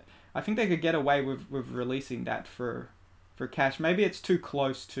 I think they could get away with releasing that for cash. Maybe it's too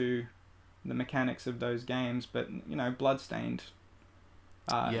close to the mechanics of those games, but Bloodstained.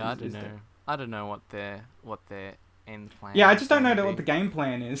 I don't know what their end plan. Yeah, I just don't is know gonna what the be. game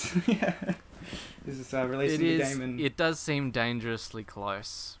plan is. Yeah, is this releasing the game and It does seem dangerously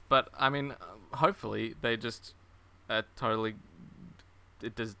close, but I mean, hopefully they just totally.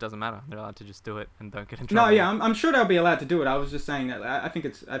 It doesn't matter. They're allowed to just do it and don't get in trouble. No, yeah, I'm sure they'll be allowed to do it. I was just saying that I think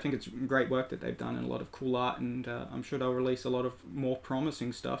it's great work that they've done and a lot of cool art, and I'm sure they'll release a lot of more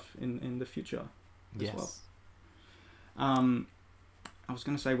promising stuff in the future as Yes. well. I was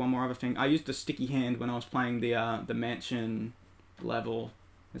gonna say one more other thing. I used a sticky hand when I was playing the mansion level.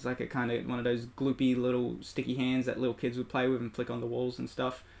 It's like a kind of one of those gloopy little sticky hands that little kids would play with and flick on the walls and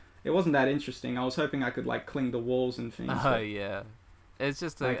stuff. It wasn't that interesting. I was hoping I could like cling the walls and things. Oh but yeah. It's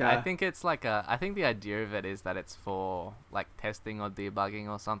just Like, I think it's like I think the idea of it is that it's for like testing or debugging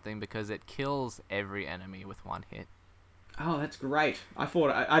or something because it kills every enemy with one hit. Oh, that's great. I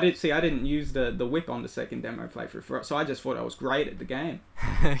thought I didn't use the whip on the second demo playthrough for it, so I just thought I was great at the game.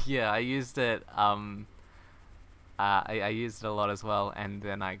 Yeah, I used it. I used it a lot as well, and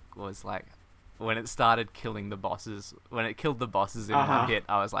then I was like, when it started killing the bosses, when it killed the bosses in one hit,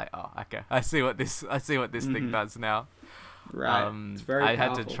 I was like, oh, okay, I see what this thing does now. Right. It's very I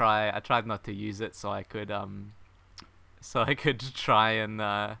powerful. had to try. I tried not to use it so I could try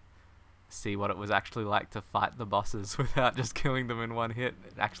and see what it was actually like to fight the bosses without just killing them in one hit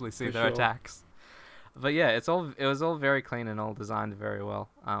and actually see For their sure. attacks. But yeah, it was all very clean and all designed very well.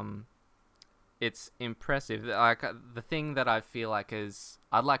 It's impressive. Like the thing that I feel like is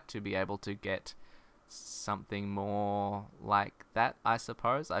I'd like to be able to get something more like that, I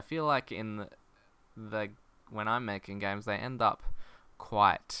suppose. I feel like in the when I'm making games, they end up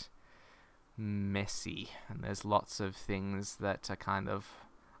quite messy, and there's lots of things that are kind of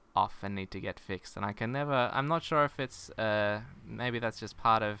off and need to get fixed. And I'm not sure if it's maybe that's just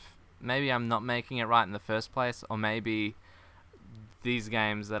part of, maybe I'm not making it right in the first place, or maybe these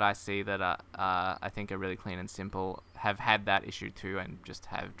games that I see that are I think are really clean and simple have had that issue too, and just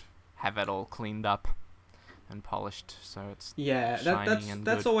have it all cleaned up and polished, so it's shiny and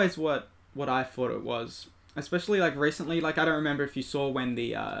that's good. always what I thought it was. Especially like recently, like I don't remember if you saw when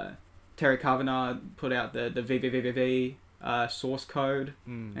the Terry Kavanagh put out the VVVVV source code,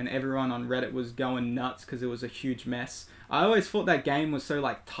 and everyone on Reddit was going nuts because it was a huge mess. I always thought that game was so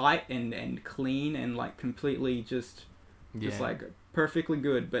like tight and clean and like completely just like perfectly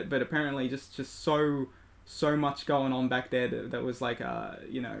good, but apparently just so much going on back there that was like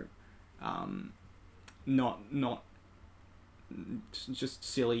not just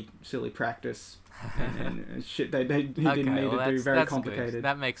silly practice and shit he didn't need to do, very complicated. Good.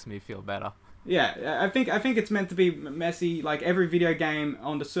 That makes me feel better. Yeah, I think it's meant to be messy, like every video game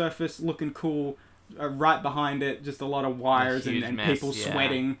on the surface looking cool, right behind it just a lot of wires and people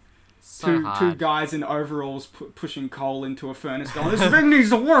sweating. So two guys in overalls pushing coal into a furnace going, this thing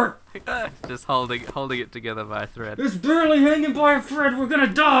needs to work! Just holding it together by a thread. It's barely hanging by a thread, we're gonna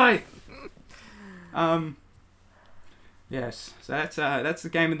die! Yes, so that's the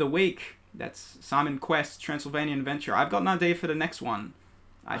game of the week. That's Simon Quest Transylvanian Adventure. I've got an idea for the next one,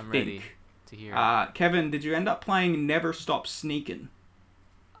 I'm ready to hear it. Kevin, did you end up playing Never Stop Sneaking?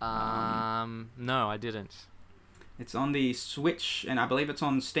 No, I didn't. It's on the Switch, and I believe it's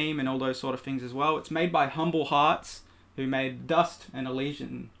on Steam and all those sort of things as well. It's made by Humble Hearts, who made Dust and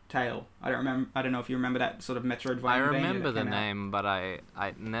Elysian Tale. I don't know if you remember that sort of Metroidvania. I remember the name, but I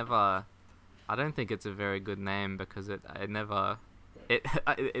don't think it's a very good name because it never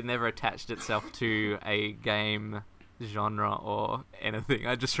attached itself to a game genre or anything.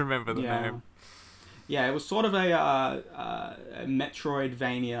 I just remember the name. Yeah, it was sort of a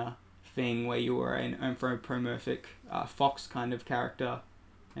Metroidvania thing where you were an anthropomorphic fox kind of character,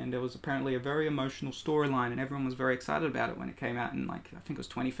 and there was apparently a very emotional storyline, and everyone was very excited about it when it came out in I think it was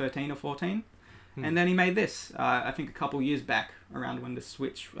 2013 or 14. And then he made this I think a couple years back around when the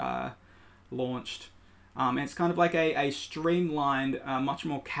Switch launched. And it's kind of like a streamlined, much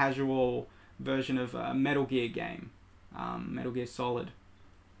more casual version of a Metal Gear game, Metal Gear Solid.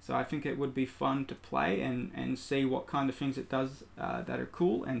 So I think it would be fun to play and see what kind of things it does that are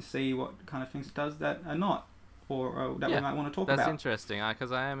cool, and see what kind of things it does that are not, or that we might want to talk about. That's interesting,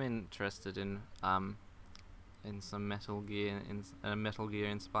 because I am interested in some Metal Gear, in a Metal Gear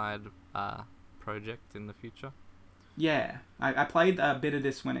inspired project in the future. Yeah, I played a bit of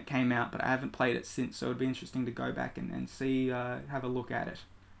this when it came out, but I haven't played it since, so it'd be interesting to go back and see, have a look at it.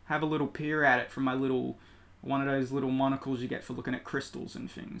 Have a little peer at it from my one of those little monocles you get for looking at crystals and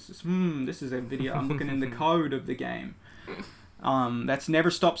things. Just, this is a video, I'm looking in the code of the game. That's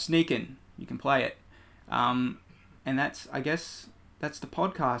Never Stop Sneaking. You can play it. And I guess that's the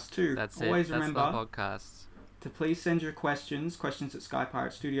podcast too. Always remember the podcast. To please send your questions at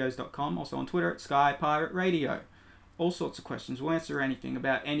skypiratestudios.com, also on Twitter at skypirateRadio. All sorts of questions. We'll answer anything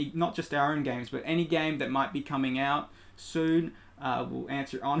about not just our own games, but any game that might be coming out soon. We'll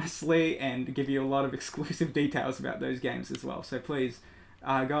answer honestly and give you a lot of exclusive details about those games as well. So please,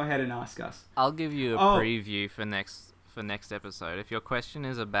 go ahead and ask us. I'll give you a preview for next episode. If your question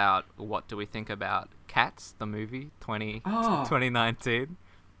is about what do we think about Cats, the movie 2019,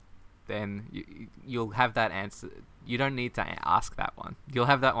 then you'll have that answer. You don't need to ask that one. You'll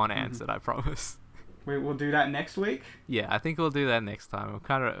have that one answered, I promise. We'll do that next week? Yeah, I think we'll do that next time.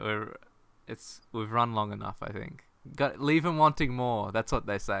 We've run long enough, I think. Leave them wanting more. That's what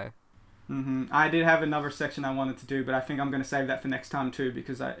they say. I did have another section I wanted to do, but I think I'm going to save that for next time too,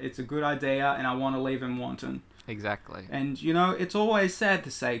 because it's a good idea and I want to leave him wanting. Exactly. And it's always sad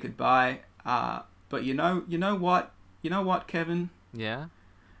to say goodbye. But you know what? You know what, Kevin? Yeah?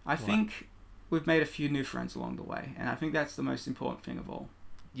 I think we've made a few new friends along the way, and I think that's the most important thing of all.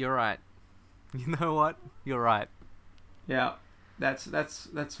 You're right. You know what? You're right. Yeah, that's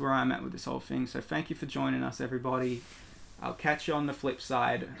where I'm at with this whole thing. So thank you for joining us, everybody. I'll catch you on the flip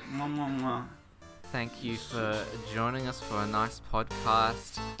side. Mwah, mwah, mwah. Thank you for joining us for a nice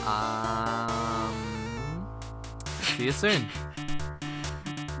podcast. See you soon.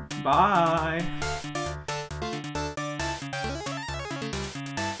 Bye.